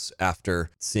Wells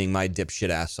after seeing my dipshit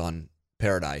ass on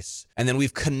Paradise. And then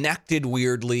we've connected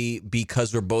weirdly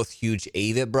because we're both huge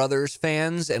Avett Brothers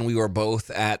fans, and we were both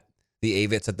at the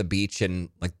Avets at the beach in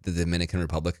like the Dominican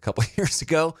Republic a couple of years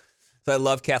ago. So I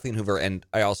love Kathleen Hoover, and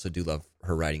I also do love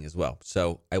her writing as well.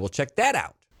 So I will check that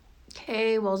out.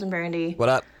 Hey, Wells and Brandy. What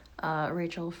up?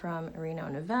 Rachel from Reno,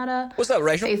 Nevada. What's up,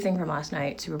 Rachel? Fave thing from last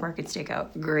night, Supermarket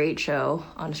Stakeout. Great show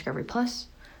on Discovery Plus.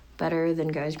 Better than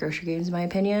Guys Grocery Games, in my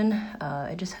opinion.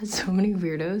 It just has so many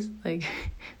weirdos. Like,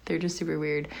 they're just super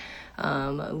weird.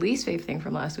 Least fave thing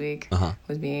from last week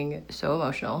was being so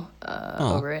emotional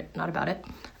over it, not about it.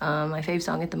 My fave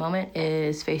song at the moment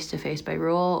is Face to Face by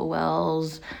Rule.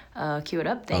 Wells, cue it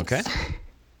up. Thanks. Okay.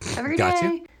 Have a great Got day.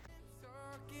 you.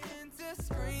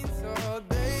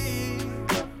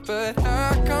 But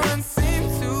I can't seem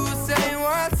to say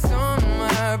what's on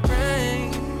my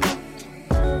brain.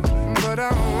 But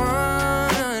I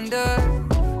wonder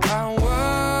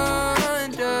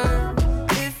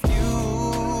if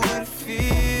you would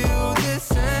feel the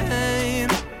same.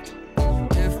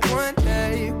 If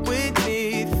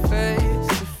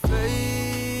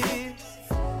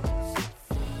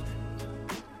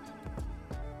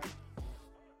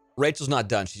Rachel's not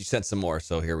done. She sent some more,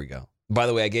 so here we go. By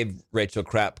the way, I gave Rachel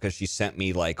crap because she sent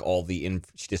me like all the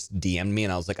she just DM'd me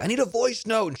and I was like, I need a voice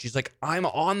note. And she's like, I'm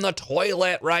on the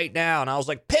toilet right now. And I was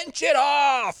like, pinch it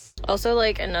off. Also,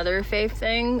 like, another fave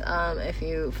thing, if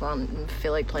you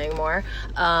feel like playing more,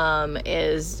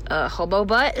 is hobo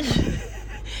butt.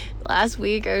 Last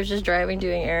week, I was just driving,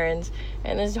 doing errands,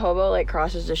 and this hobo, like,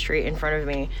 crosses the street in front of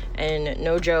me, and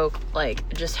no joke,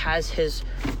 like, just has his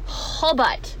whole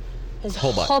butt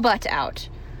out.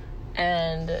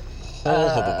 And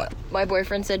my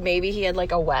boyfriend said maybe he had,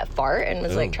 like, a wet fart and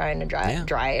was, like, trying to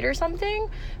dry it or something.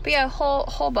 But yeah,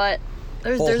 whole butt.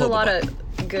 There's a lot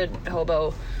of good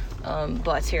hobo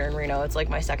butts here in Reno. It's like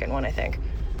my second one, I think.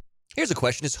 Here's a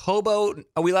question. Is hobo,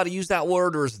 are we allowed to use that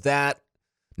word, or is that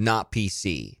not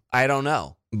PC? I don't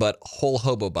know. But Whole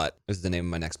Hobo Butt is the name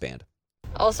of my next band.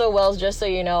 Also, Wells, just so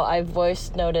you know, I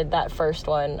voice noted that first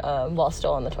one while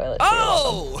still on the toilet.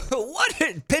 Oh,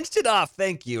 what? Pinched it off.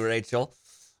 Thank you, Rachel.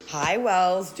 Hi,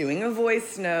 Wells. Doing a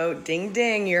voice note. Ding,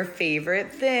 ding, your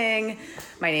favorite thing.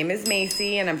 My name is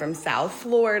Macy, and I'm from South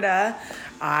Florida.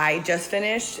 I just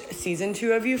finished season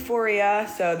 2 of Euphoria,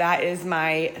 so that is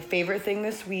my favorite thing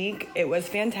this week. It was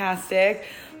fantastic.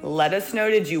 Let us know,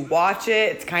 did you watch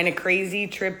it? It's kind of crazy,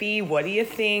 trippy. What do you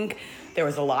think? There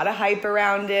was a lot of hype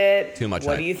around it. Too much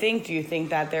What hype. do you think? Do you think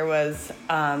that there was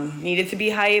needed to be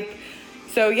hype?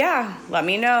 So yeah, let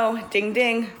me know. Ding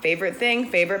ding. Favorite thing,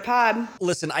 favorite pod.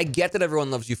 Listen, I get that everyone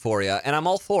loves Euphoria, and I'm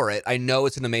all for it. I know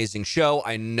it's an amazing show.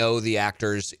 I know the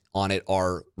actors on it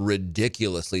are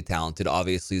ridiculously talented.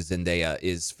 Obviously, Zendaya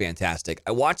is fantastic.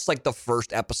 I watched like the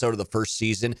first episode of the first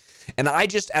season, and I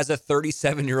just, as a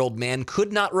 37-year-old man,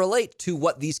 could not relate to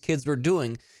what these kids were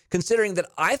doing, considering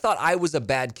that I thought I was a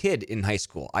bad kid in high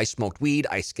school. I smoked weed,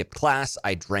 I skipped class,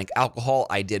 I drank alcohol,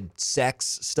 I did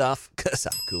sex stuff, because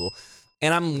I'm cool.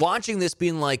 And I'm watching this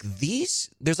being like,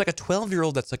 there's like a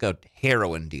 12-year-old that's like a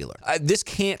heroin dealer. This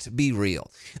can't be real.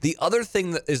 The other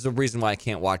thing that is the reason why I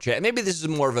can't watch it, and maybe this is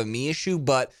more of a me issue,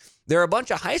 but there are a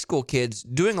bunch of high school kids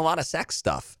doing a lot of sex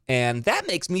stuff. And that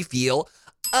makes me feel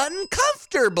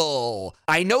uncomfortable.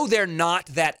 I know they're not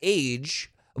that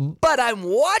age, but I'm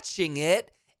watching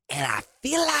it and I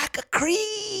feel like a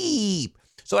creep.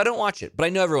 So I don't watch it, but I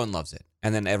know everyone loves it.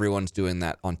 And then everyone's doing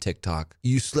that on TikTok.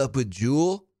 You slept with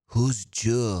Jewel? Who's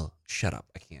Jewel? Shut up.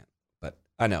 I can't. But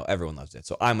I know everyone loves it.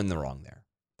 So I'm in the wrong there.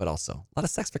 But also, a lot of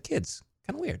sex for kids.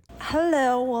 Kind of weird.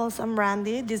 Hello, Wells. I'm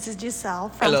Randy. This is Giselle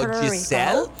from Hello, Puerto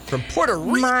Giselle Rico. from Puerto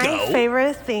Rico. My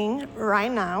favorite thing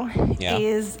right now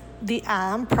is the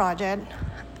Adam Project.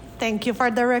 Thank you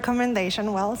for the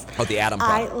recommendation, Wells. Oh, the Adam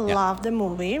Project. I love the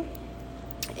movie.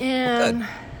 And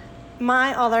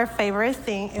my other favorite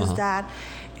thing is that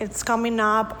it's coming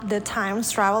up, the Time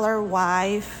Traveler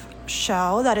Wife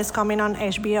show that is coming on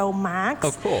HBO Max.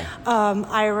 Oh, cool.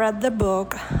 I read the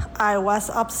book. I was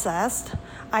obsessed.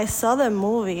 I saw the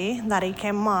movie that it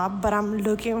came up, but I'm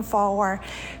looking forward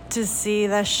to see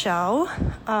the show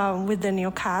with the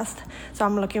new cast. So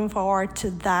I'm looking forward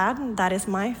to that. That is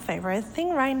my favorite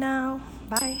thing right now.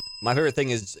 Bye. My favorite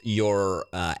thing is your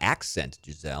accent,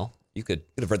 Giselle. You could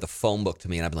have read the phone book to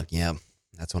me and I'd be like, yeah,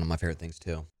 that's one of my favorite things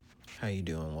too. How you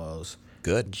doing, Wells?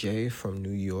 Good. Jay from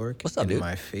New York. What's up, dude?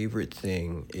 My favorite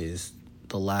thing is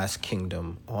The Last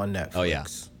Kingdom on Netflix. Oh, yeah.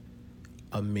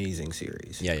 Amazing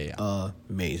series. Yeah.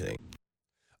 Amazing.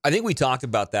 I think we talked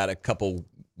about that a couple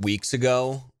weeks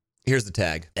ago. Here's the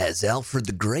tag. As Alfred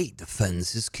the Great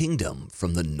defends his kingdom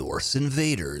from the Norse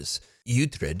invaders,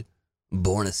 Uhtred,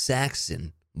 born a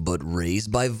Saxon but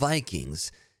raised by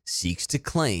Vikings, seeks to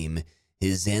claim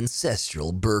his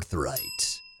ancestral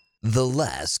birthright. The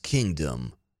Last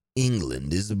Kingdom.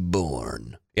 England is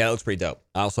born. Yeah, that looks pretty dope.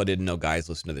 I also didn't know guys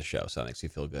listen to the show, so that makes me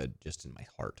feel good just in my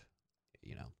heart,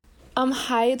 you know.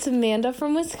 Hi, it's Amanda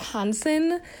from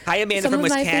Wisconsin. Hi, Amanda from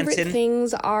Wisconsin. Some of my favorite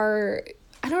things are,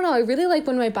 I don't know, I really like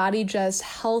when my body just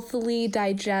healthily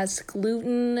digests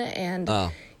gluten and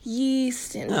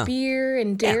yeast and beer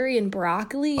and dairy and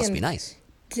broccoli. Must and be nice.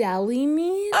 Deli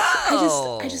meats.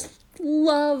 I just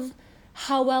love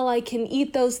how well I can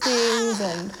eat those things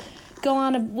and go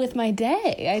on with my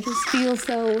day. I just feel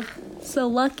so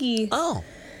lucky. Oh.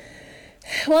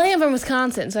 Well, I am from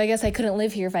Wisconsin, so I guess I couldn't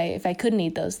live here if I couldn't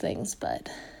eat those things. But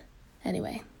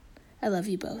anyway, I love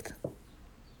you both.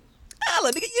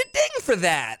 Let me get you a ding for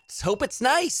that. Hope it's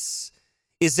nice.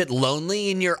 Is it lonely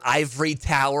in your ivory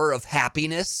tower of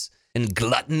happiness and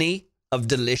gluttony of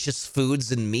delicious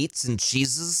foods and meats and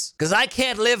cheeses? Because I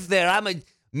can't live there. I'm a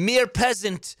mere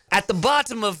peasant at the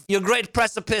bottom of your great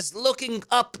precipice, looking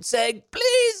up and saying,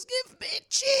 please give me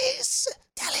cheese,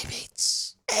 deli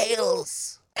meats,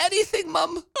 ales, anything,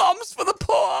 Mum. Alms for the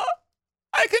poor.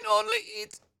 I can only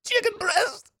eat chicken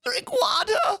breast, drink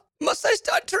water. Must I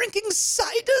start drinking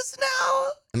ciders now?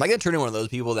 Am I going to turn into one of those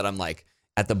people that I'm like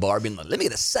at the bar being like, let me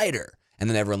get a cider. And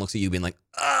then everyone looks at you being like,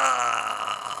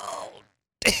 oh,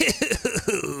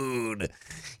 dude,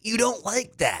 you don't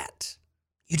like that.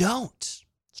 You don't.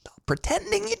 Stop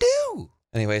pretending you do.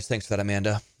 Anyways, thanks for that,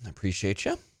 Amanda. I appreciate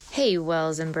you. Hey,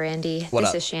 Wells and Brandy. What this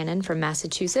up? is Shannon from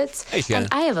Massachusetts. Hey, Shannon.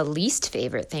 And I have a least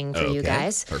favorite thing for you Okay,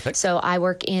 guys. perfect. So I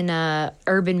work in a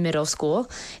urban middle school,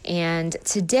 and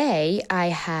today I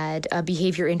had a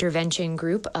behavior intervention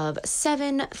group of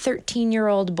 7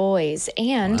 13-year-old boys,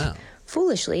 and Wow.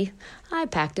 foolishly, I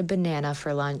packed a banana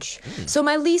for lunch. So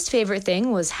my least favorite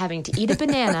thing was having to eat a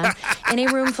banana in a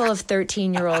room full of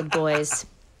 13-year-old boys.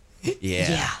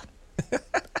 Yeah.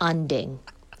 Unding.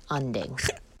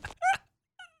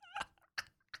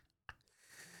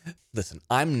 Listen,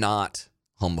 I'm not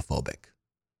homophobic,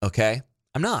 okay?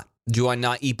 I'm not. Do I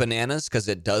not eat bananas because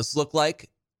it does look like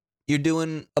you're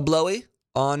doing a blowy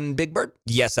on Big Bird?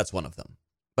 Yes, that's one of them.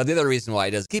 But the other reason why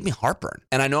it does give me heartburn.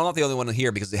 And I know I'm not the only one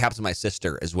here because it happens to my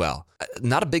sister as well.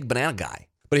 Not a big banana guy.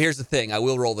 But here's the thing. I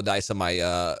will roll the dice on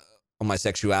my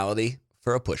sexuality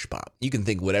for a push pop. You can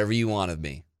think whatever you want of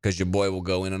me because your boy will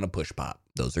go in on a push pop.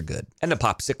 Those are good. And a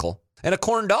popsicle. And a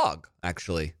corn dog,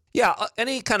 actually. Yeah,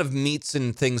 any kind of meats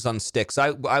and things on sticks,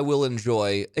 I will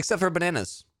enjoy, except for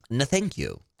bananas. No, thank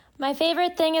you. My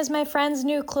favorite thing is my friend's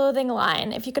new clothing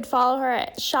line. If you could follow her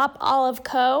at Shop Olive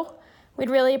Co., we'd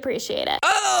really appreciate it.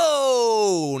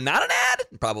 Oh, not an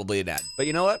ad? Probably an ad. But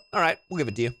you know what? All right, we'll give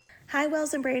it to you. Hi,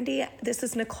 Wells and Brandy. This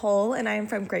is Nicole, and I am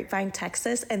from Grapevine,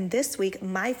 Texas. And this week,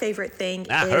 my favorite thing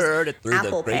I is heard it through the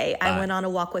Apple Pay. grapevine. I went on a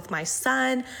walk with my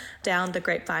son down the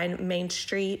Grapevine Main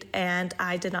Street, and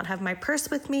I did not have my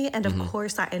purse with me. And of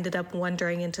course, I ended up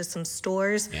wandering into some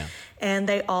stores, and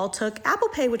they all took Apple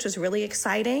Pay, which was really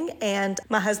exciting. And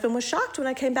my husband was shocked when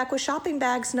I came back with shopping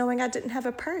bags, knowing I didn't have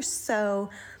a purse. So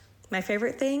my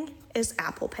favorite thing is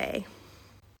Apple Pay.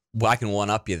 Well, I can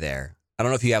one-up you there. I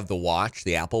don't know if you have the watch,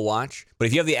 the Apple Watch, but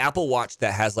if you have the Apple Watch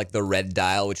that has like the red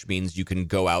dial, which means you can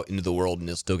go out into the world and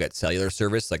you'll still get cellular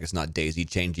service, like it's not daisy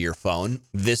chained to your phone,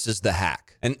 this is the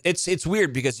hack. And it's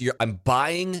weird because I'm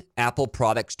buying Apple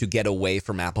products to get away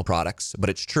from Apple products, but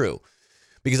it's true.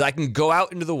 Because I can go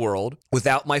out into the world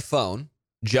without my phone,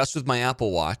 just with my Apple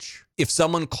Watch. If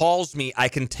someone calls me, I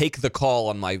can take the call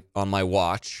on my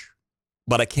watch.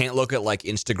 But I can't look at like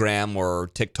Instagram or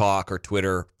TikTok or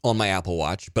Twitter on my Apple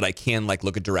Watch, but I can like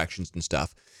look at directions and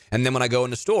stuff. And then when I go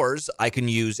into stores, I can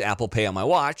use Apple Pay on my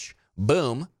watch,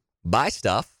 boom, buy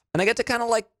stuff. And I get to kind of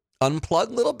like unplug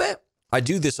a little bit. I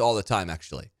do this all the time,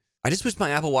 actually. I just wish my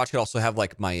Apple Watch could also have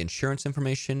like my insurance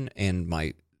information and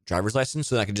my driver's license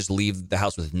so that I could just leave the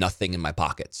house with nothing in my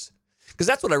pockets. Because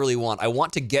that's what I really want. I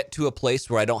want to get to a place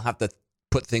where I don't have to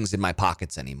put things in my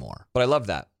pockets anymore. But I love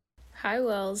that. Hi,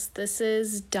 Wells. This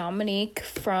is Dominique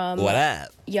from What up?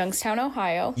 Youngstown,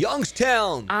 Ohio.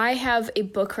 Youngstown! I have a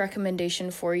book recommendation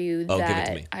for you Oh, give it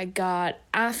to that me. I got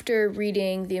after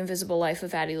reading The Invisible Life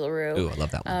of Addie LaRue. Ooh, I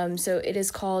love that one. So it is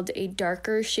called A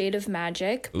Darker Shade of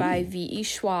Magic by V.E.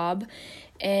 Schwab.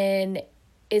 And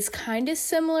it's kind of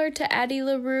similar to Addie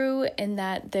LaRue in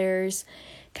that there's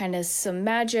kind of some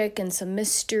magic and some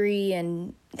mystery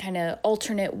and kind of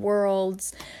alternate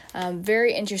worlds.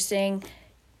 Very interesting.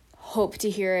 Hope to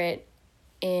hear it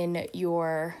in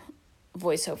your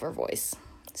voiceover voice.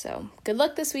 So good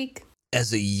luck this week.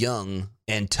 As a young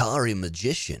Antari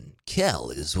magician,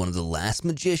 Kel is one of the last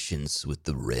magicians with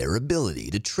the rare ability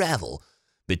to travel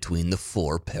between the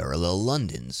 4 parallel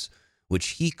Londons, which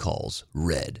he calls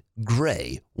red,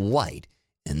 gray, white,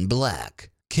 and black.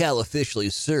 Kel officially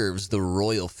serves the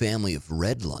royal family of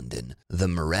Red London, the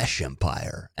Maresh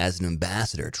Empire, as an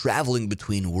ambassador traveling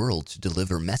between worlds to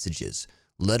deliver messages,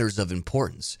 letters of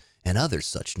importance, and other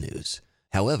such news.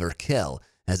 However, Kel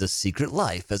has a secret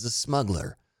life as a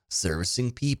smuggler,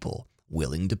 servicing people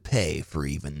willing to pay for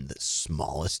even the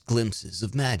smallest glimpses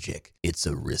of magic. It's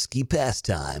a risky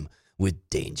pastime with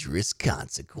dangerous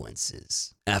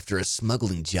consequences. After a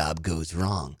smuggling job goes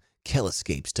wrong, Kel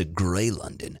escapes to Grey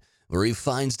London, where he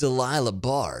finds Delilah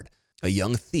Bard, a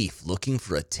young thief looking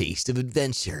for a taste of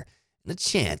adventure and a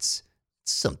chance at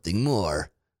something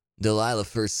more. Delilah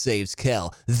first saves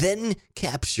Kel, then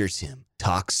captures him,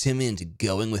 talks him into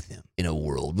going with him in a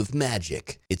world with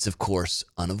magic. It's of course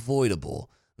unavoidable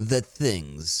that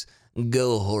things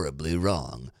go horribly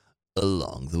wrong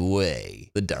along the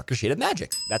way. The Darker Shade of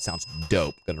Magic. That sounds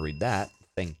dope. Gonna read that.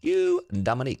 Thank you,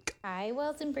 Dominique. Hi,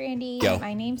 Wells and Brandy. Yo.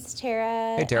 My name's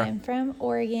Tara. Hey, Tara. I'm from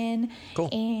Oregon. Cool.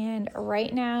 And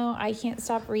right now, I can't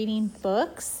stop reading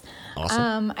books.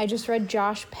 Awesome. I just read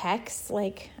Josh Peck's,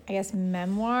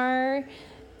 memoir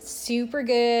Super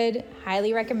good.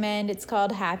 Highly recommend. It's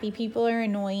called Happy People Are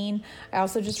Annoying. I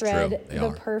also just read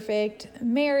The Perfect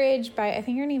Marriage by, I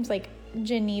think her name's like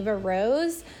Geneva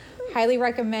Rose. Highly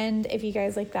recommend if you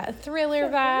guys like that thriller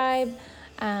vibe.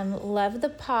 Love the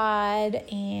pod,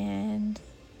 and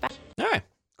bye. All right.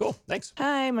 Cool. Thanks.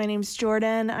 Hi, my name's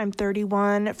Jordan. I'm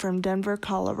 31 from Denver,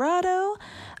 Colorado.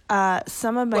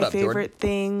 Some of my What up, favorite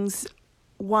things.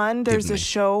 One, there's a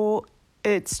show.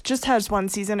 It's just has one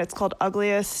season. It's called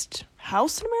Ugliest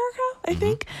House in America, I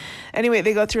think. Anyway,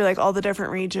 they go through like all the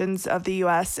different regions of the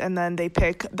U.S. and then they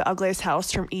pick the ugliest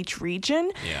house from each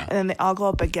region. Yeah. And then they all go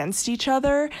up against each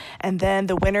other. And then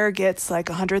the winner gets like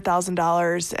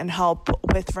 $100,000 and help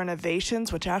with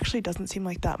renovations, which actually doesn't seem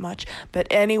like that much. But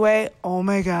anyway, oh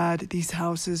my God, these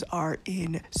houses are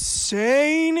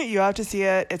insane. You have to see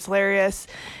it. It's hilarious.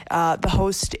 The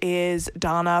host is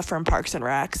Donna from Parks and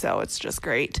Rec, so it's just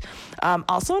great.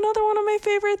 Also, another one of my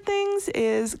favorite things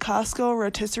is Costco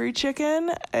rotisserie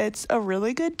chicken. It's a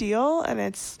really good deal, and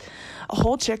it's a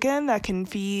whole chicken that can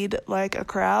feed like a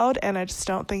crowd, and I just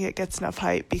don't think it gets enough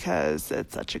hype because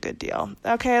it's such a good deal.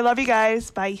 Okay, I love you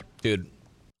guys. Bye. Dude,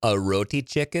 a roti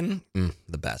chicken,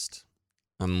 the best.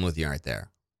 I'm with you right there.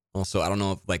 Also, I don't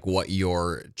know if, like what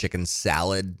your chicken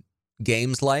salad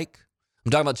game's like.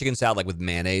 I'm talking about chicken salad like with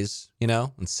mayonnaise,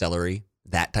 and celery.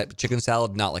 That type of chicken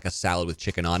salad, not like a salad with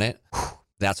chicken on it.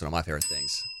 That's one of my favorite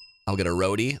things. I'll get a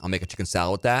roti, I'll make a chicken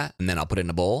salad with that, and then I'll put it in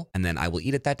a bowl, and then I will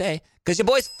eat it that day because your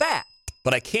boy's fat.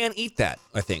 But I can eat that,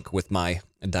 I think, with my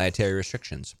dietary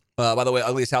restrictions. By the way,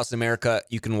 Ugliest House in America,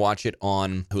 you can watch it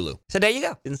on Hulu. So there you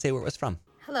go. Didn't say where it was from.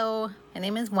 Hello, my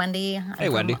name is Wendy. Hey,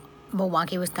 Wendy.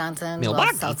 Milwaukee, Wisconsin.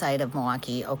 Milwaukee. Well, south side of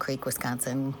Milwaukee, Oak Creek,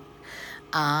 Wisconsin.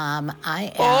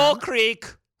 I am... Oak Creek.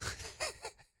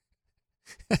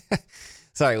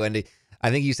 Sorry, Wendy. I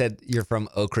think you said you're from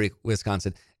Oak Creek,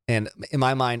 Wisconsin. And in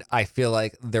my mind, I feel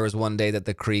like there was one day that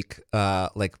the creek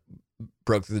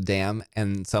broke through the dam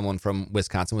and someone from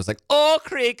Wisconsin was like, Oak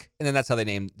Creek. And then that's how they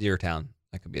named your town.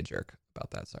 I could be a jerk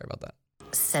about that. Sorry about that.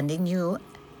 Sending you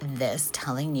this,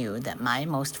 telling you that my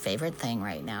most favorite thing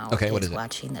right now what is is it?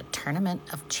 watching the Tournament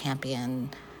of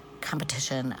Champion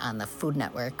competition on the Food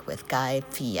Network with Guy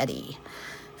Fieri.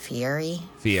 Fieri.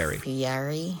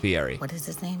 What is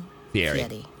his name?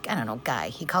 Fieri. I don't know, Guy.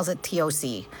 He calls it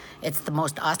TOC. It's the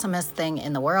most awesomest thing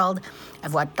in the world.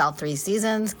 I've watched all 3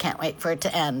 seasons. Can't wait for it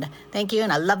to end. Thank you,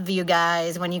 and I love you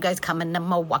guys when you guys come into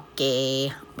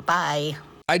Milwaukee. Bye.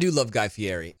 I do love Guy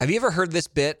Fieri. Have you ever heard this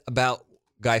bit about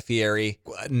Guy Fieri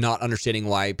not understanding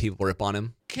why people rip on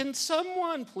him? Can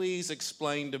someone please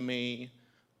explain to me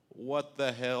what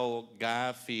the hell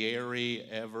Guy Fieri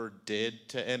ever did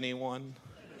to anyone?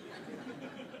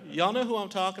 Y'all know who I'm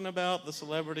talking about, the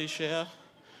celebrity chef?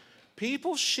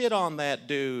 People shit on that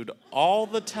dude all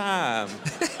the time.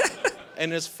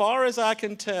 And as far as I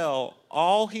can tell,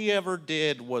 all he ever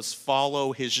did was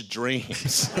follow his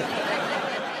dreams.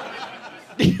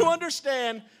 Do you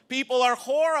understand? People are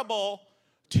horrible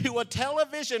to a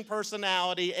television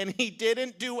personality, and he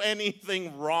didn't do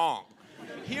anything wrong.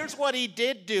 Here's what he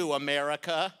did do,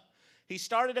 America. He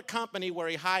started a company where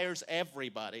he hires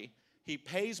everybody. He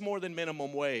pays more than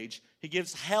minimum wage. He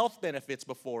gives health benefits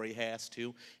before he has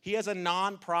to. He has a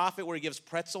nonprofit where he gives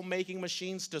pretzel making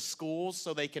machines to schools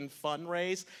so they can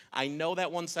fundraise. I know that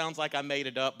one sounds like I made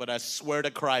it up, but I swear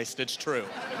to Christ, it's true.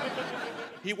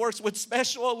 He works with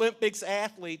Special Olympics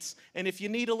athletes, and if you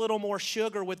need a little more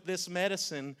sugar with this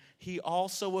medicine, he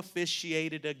also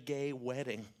officiated a gay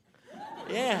wedding.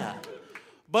 Yeah.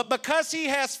 But because he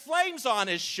has flames on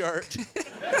his shirt,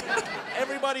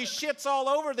 everybody shits all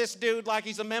over this dude like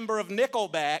he's a member of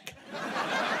Nickelback.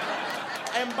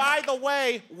 And by the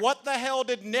way, what the hell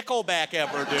did Nickelback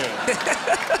ever do?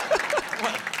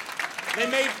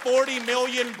 They made 40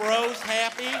 million bros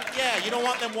happy? Yeah, you don't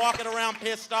want them walking around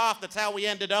pissed off. That's how we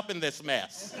ended up in this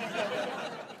mess.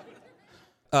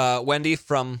 Wendy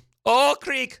from Oak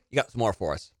Creek. You got some more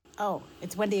for us. Oh,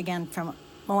 it's Wendy again from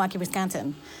Milwaukee,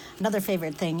 Wisconsin. Another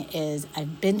favorite thing is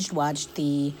I've binge watched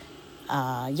the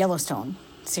Yellowstone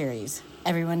series.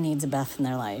 Everyone needs a Beth in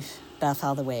their life. Beth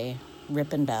all the way.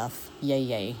 Rip and Beth. Yay,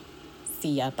 yay.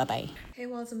 See ya. Bye-bye. Hey,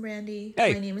 Wells and Brandy.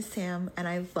 Hey. My name is Sam, and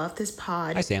I love this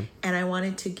pod. Hi, Sam. And I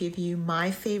wanted to give you my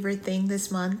favorite thing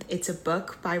this month. It's a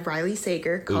book by Riley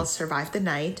Sager called Survive the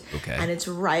Night. Okay. And it's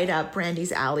right up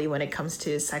Brandy's alley when it comes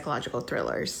to psychological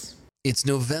thrillers. It's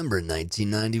November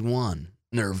 1991.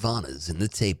 Nirvana's in the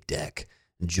tape deck.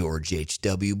 George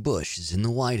H.W. Bush is in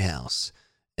the White House.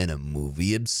 and a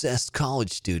movie-obsessed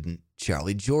college student,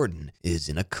 Charlie Jordan, is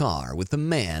in a car with a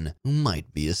man who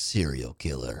might be a serial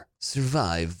killer.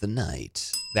 Survive the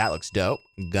night. That looks dope.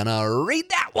 Gonna read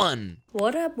that one.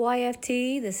 What up,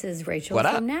 YFT? This is Rachel What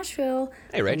from up? Nashville.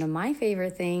 Hey, Rach. One of my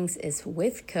favorite things is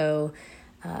Withco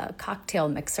cocktail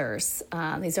mixers.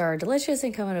 These are delicious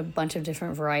and come in a bunch of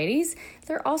different varieties.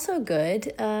 They're also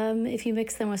good if you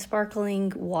mix them with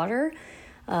sparkling water,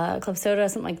 club soda,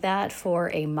 something like that, for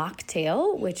a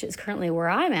mocktail, which is currently where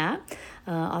I'm at.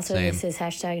 Also, Same. this is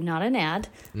hashtag not an ad.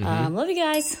 Mhm. Love you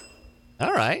guys.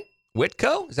 All right.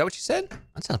 Whitco? Is that what you said?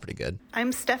 That sounds pretty good.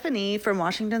 I'm Stephanie from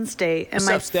Washington State, and What's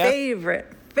my up, Steph?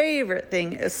 favorite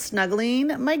thing is snuggling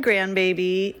my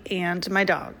grandbaby and my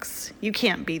dogs. You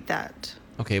can't beat that.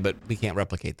 Okay, but we can't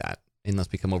replicate that unless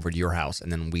we come over to your house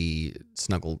and then we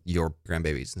snuggle your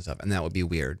grandbabies and stuff. And that would be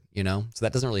weird, you know? So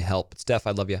that doesn't really help. But Steph,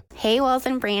 I love you. Hey, Wells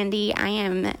and Brandy. I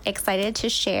am excited to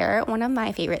share one of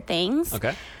my favorite things.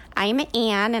 Okay. I'm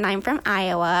Ann, and I'm from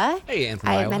Iowa. Hey, Ann from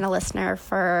I've Iowa. been a listener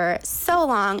for so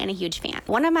long and a huge fan.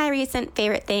 One of my recent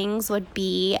favorite things would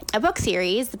be a book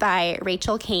series by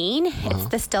Rachel Kane. It's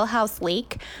the Stillhouse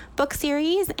Lake book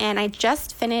series, and I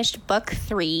just finished book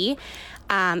 3.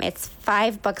 It's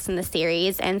 5 books in the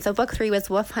series, and so book 3 was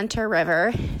Wolf Hunter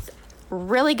River. It's a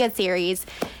really good series.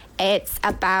 It's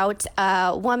about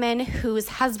a woman whose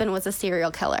husband was a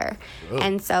serial killer. Whoa.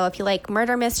 And so if you like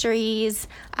murder mysteries,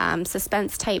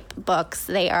 suspense type books,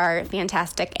 they are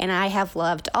fantastic. And I have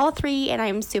loved all 3, and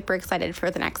I'm super excited for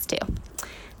the next 2.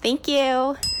 Thank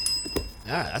you.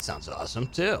 Yeah, that sounds awesome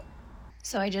too.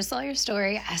 So I just saw your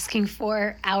story asking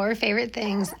for our favorite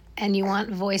things, and you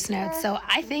want voice notes. So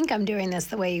I think I'm doing this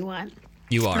the way you want.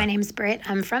 You are. My name's Britt.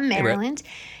 I'm from Hey, Britt. Maryland.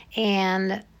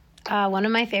 And one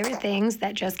of my favorite things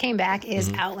that just came back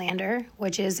is Outlander,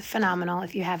 which is phenomenal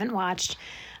if you haven't watched.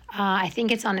 I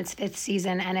think it's on its 5th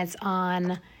season, and it's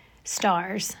on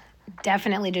Stars.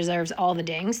 Definitely deserves all the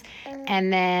dings.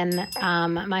 And then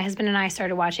my husband and I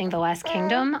started watching The Last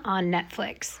Kingdom on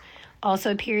Netflix.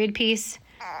 Also a period piece.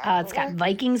 It's got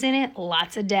Vikings in it,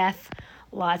 lots of death,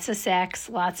 lots of sex,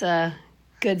 lots of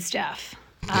good stuff.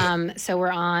 So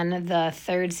we're on the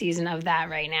 3rd season of that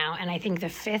right now, and I think the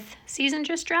 5th season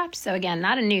just dropped. So again,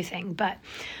 not a new thing, but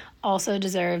also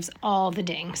deserves all the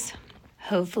dings.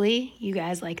 Hopefully you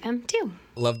guys like them too.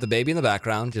 Love the baby in the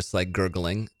background, just like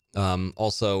gurgling.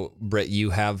 Also, Britt,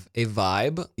 you have a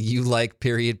vibe. You like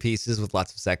period pieces with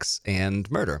lots of sex and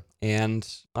murder, and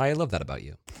I love that about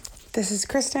you. This is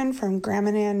Kristen from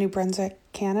Graminan, New Brunswick,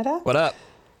 Canada. What up?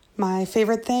 My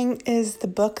favorite thing is the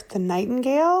book The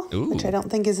Nightingale, which I don't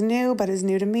think is new, but is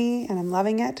new to me, and I'm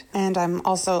loving it. And I'm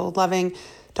also loving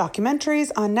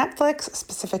documentaries on Netflix,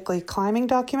 specifically climbing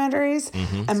documentaries.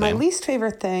 And my same. least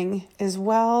favorite thing is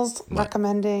Wells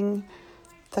recommending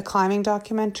the climbing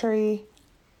documentary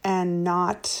and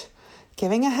not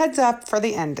giving a heads up for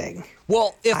the ending.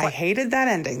 Well, if I hated that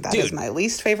ending. That is Dude. my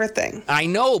least favorite thing. I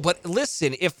know, but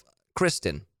listen, if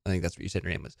Kristen, I think that's what you said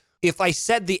your name was. If I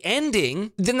said the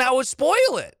ending, then that would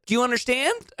spoil it. Do you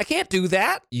understand? I can't do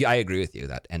that. Yeah, I agree with you.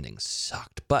 That ending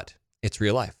sucked, but it's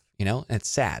real life, you know, and it's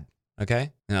sad.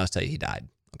 Okay, and I'll just tell you he died.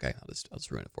 Okay, I'll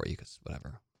just ruin it for you because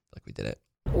whatever. Like we did it.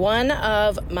 One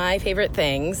of my favorite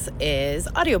things is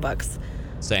audiobooks.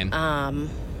 Same.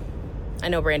 I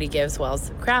know Brandy gives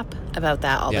Wells crap about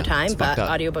that all Yeah, the time, it's but fucked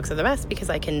up. audiobooks are the best because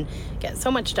I can get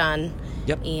so much done.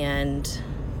 Yep. And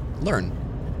Learn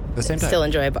at the same time. still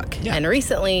enjoy a book. Yeah. And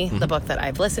recently, the book that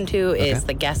I've listened to is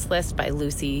The Guest List by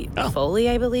Lucy Foley,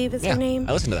 I believe is Yeah, her name.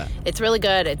 I listened to that. It's really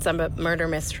good. It's a murder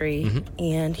mystery.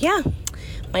 And yeah,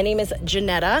 my name is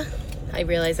Janetta. I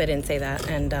realize I didn't say that.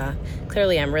 And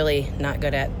clearly I'm really not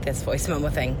good at this voice memo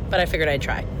thing, but I figured I'd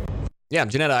try. Yeah,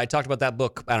 Janetta, I talked about that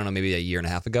book, I don't know, maybe a year and a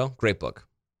half ago. Great book.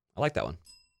 I like that one.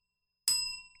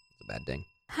 It's a bad ding.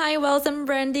 Hi, Wells and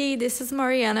Brandy. This is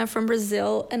Mariana from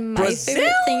Brazil, and my Brazil?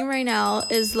 favorite thing right now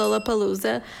is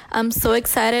Lollapalooza. I'm so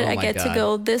excited. Oh I my get to God.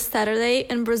 go this Saturday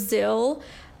in Brazil.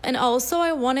 And also,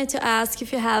 I wanted to ask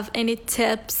if you have any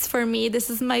tips for me. This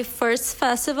is my first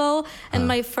festival and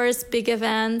my first big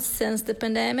event since the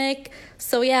pandemic.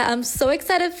 So yeah, I'm so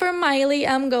excited for Miley.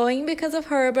 I'm going because of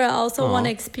her, but I also want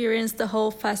to experience the whole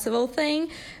festival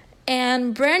thing.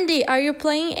 And Brandy, are you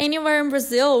playing anywhere in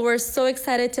Brazil? We're so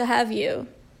excited to have you.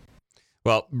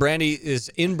 Well, Brandy is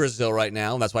in Brazil right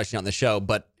now. That's why she's not on the show.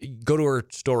 But go to her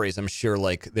stories. I'm sure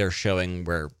like they're showing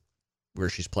where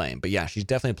she's playing. But yeah, she's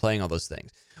definitely playing all those things.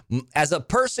 As a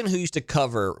person who used to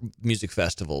cover music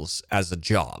festivals as a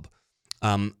job,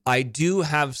 I do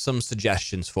have some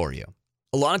suggestions for you.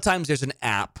 A lot of times there's an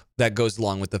app that goes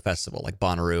along with the festival. Like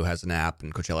Bonnaroo has an app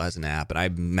and Coachella has an app. And I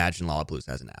imagine Lollapalooza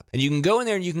has an app. And you can go in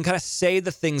there and you can kind of say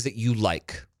the things that you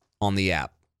like. on the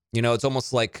app. You know, it's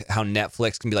almost like how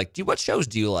Netflix can be like, what shows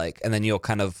do you like? And then you'll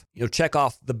kind of, check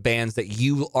off the bands that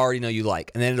you already know you like.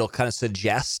 And then it'll kind of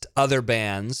suggest other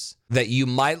bands that you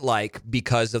might like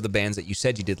because of the bands that you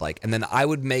said you did like. And then I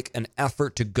would make an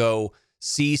effort to go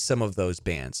see some of those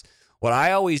bands. What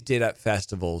I always did at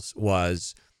festivals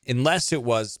was, unless it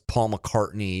was Paul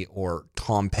McCartney or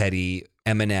Tom Petty,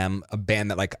 Eminem, a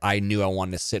band that like I knew I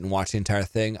wanted to sit and watch the entire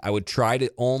thing, I would try to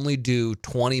only do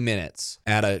 20 minutes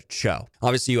at a show.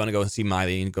 Obviously, you want to go and see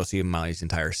Miley, and go see Miley's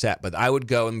entire set, but I would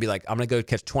go and be like, I'm going to go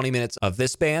catch 20 minutes of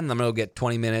this band, and I'm going to go get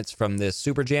 20 minutes from this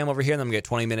Super Jam over here, and I'm going to get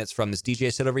 20 minutes from this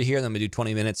DJ set over here, and I'm going to do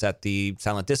 20 minutes at the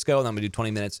Silent Disco, and I'm going to do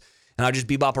 20 minutes, and I'll just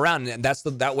bebop around, and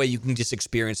that way you can just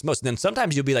experience most. And then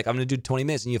sometimes you'll be like, I'm going to do 20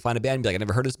 minutes, and you find a band, and be like, I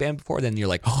never heard of this band before, then you're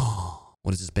like, oh,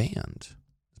 what is this band?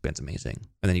 Band's amazing.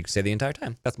 And then you can stay the entire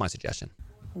time. That's my suggestion.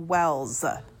 Wells.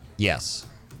 Yes.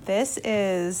 This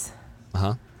is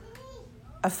a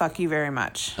fuck you very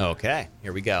much. Okay.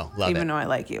 Here we go. Love Even it. though I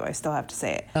like you, I still have to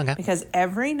say it. Okay. Because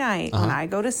every night when I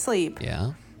go to sleep,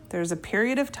 there's a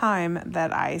period of time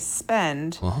that I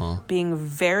spend being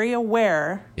very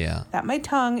aware that my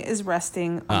tongue is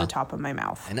resting on the top of my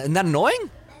mouth. And isn't that annoying?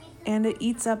 And it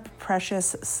eats up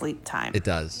precious sleep time. It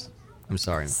does. I'm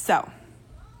sorry. So,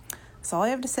 that's all I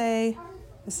have to say.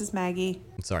 This is Maggie.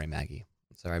 I'm sorry, Maggie.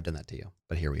 I'm sorry I've done that to you.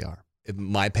 But here we are.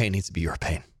 My pain needs to be your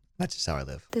pain. That's just how I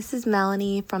live. This is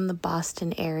Melanie from the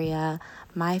Boston area.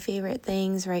 My favorite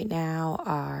things right now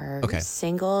are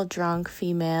Single Drunk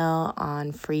Female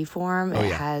on Freeform.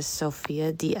 It has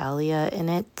Sophia D'Elia in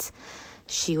it.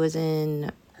 She was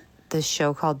in this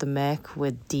show called The Mick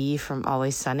with Dee from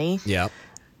Always Sunny. Yeah.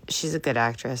 She's a good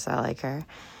actress. I like her.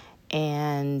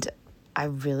 And I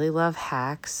really love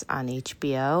Hacks on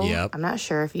HBO. Yep. I'm not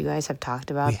sure if you guys have talked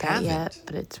about that yet,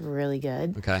 but it's really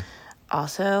good. Okay.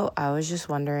 Also, I was just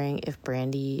wondering if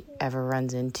Brandy ever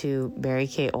runs into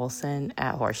Mary-Kate Olsen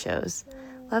at horse shows.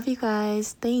 Love you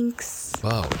guys. Thanks.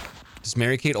 Whoa. Does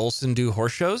Mary-Kate Olsen do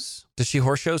horse shows? Does she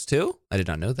horse shows too? I did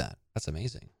not know that. That's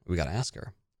amazing. We got to ask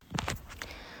her.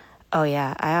 Oh,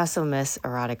 yeah. I also miss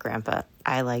Erotic Grandpa.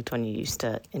 I liked when you used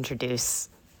to introduce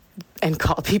and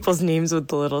call people's names with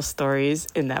the little stories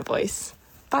in that voice.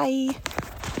 Bye.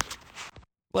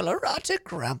 Well, Erotic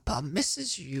Grandpa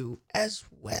misses you as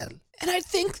well. And I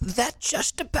think that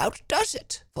just about does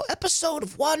it for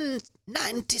episode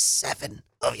 197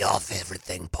 of Your Favorite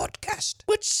Thing podcast,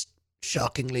 which,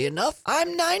 shockingly enough,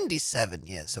 I'm 97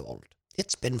 years old.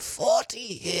 It's been 40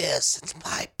 years since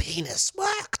my penis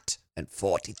worked, and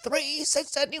 43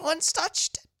 since anyone's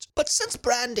touched it. But since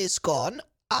Brandy's gone,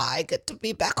 I get to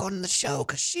be back on the show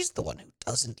because she's the one who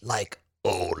doesn't like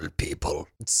old people.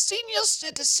 It's senior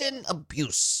citizen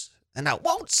abuse, and I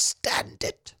won't stand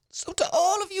it. So to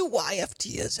all of you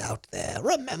YFTers out there,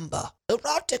 remember,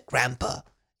 Erotic Grandpa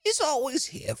is always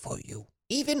here for you.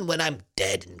 Even when I'm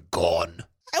dead and gone,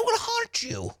 I will haunt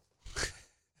you.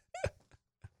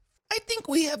 I think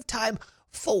we have time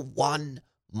for one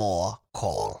more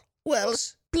call.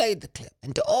 Wells, play the clip.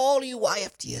 And to all you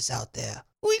YFTers out there,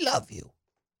 we love you.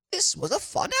 This was a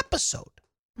fun episode.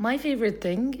 My favorite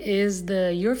thing is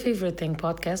the Your Favorite Thing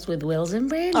podcast with Wells and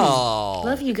Brandy. Oh.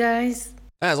 Love you guys.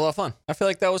 That was a lot of fun. I feel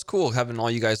like that was cool having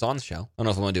all you guys on the show. I don't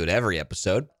know if I'm going to do it every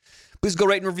episode. Please go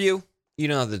rate and review. You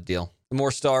know the deal. The more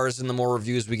stars and the more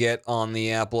reviews we get on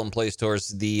the Apple and Play stores,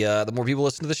 the more people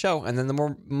listen to the show, and then the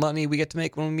more money we get to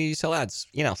make when we sell ads.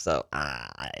 You know, so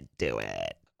I do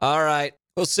it. All right.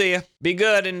 We'll see you. Be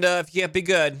good, and if you can't be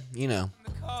good, you know,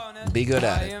 be good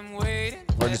at it.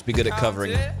 Or just be good at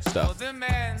covering stuff. They're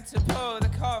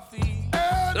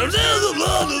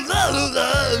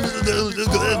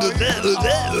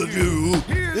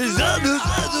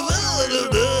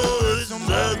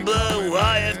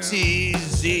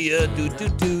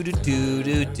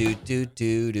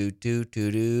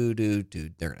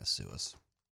gonna sue us.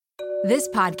 This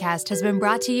podcast has been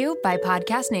brought to you by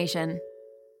Podcast Nation.